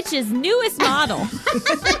 Abercrombie & Fitch's newest model.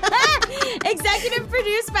 Executive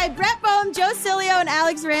produced by Brett Boehm, Joe Cilio, and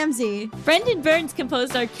Alex Ramsey. Brendan Burns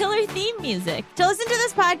composed our killer theme music. To listen to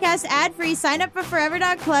this podcast ad-free, sign up for Forever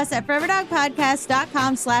Dog Plus at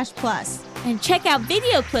foreverdogpodcast.com/plus. And check out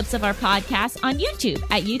video clips of our podcast on YouTube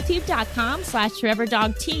at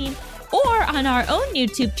youtube.com/foreverdogteam or on our own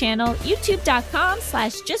YouTube channel,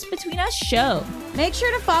 youtube.com/justbetweenusshow. Make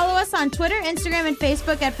sure to follow us on Twitter, Instagram, and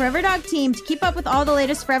Facebook at Forever Dog Team to keep up with all the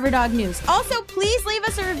latest Forever Dog news. Also, please leave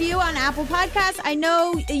us a review on Apple Podcasts. I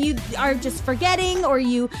know you are just forgetting or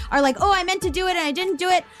you are like, oh, I meant to do it and I didn't do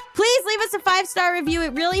it. Please leave us a 5-star review.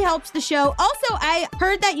 It really helps the show. Also, I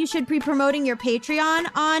heard that you should be promoting your Patreon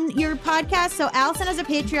on your podcast. So Allison has a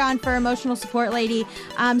Patreon for Emotional Support Lady.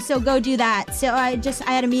 So go do that. So I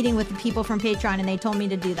had a meeting with the people from Patreon and they told me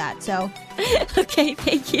to do that. So okay,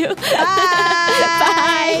 thank you.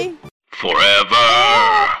 Bye. Forever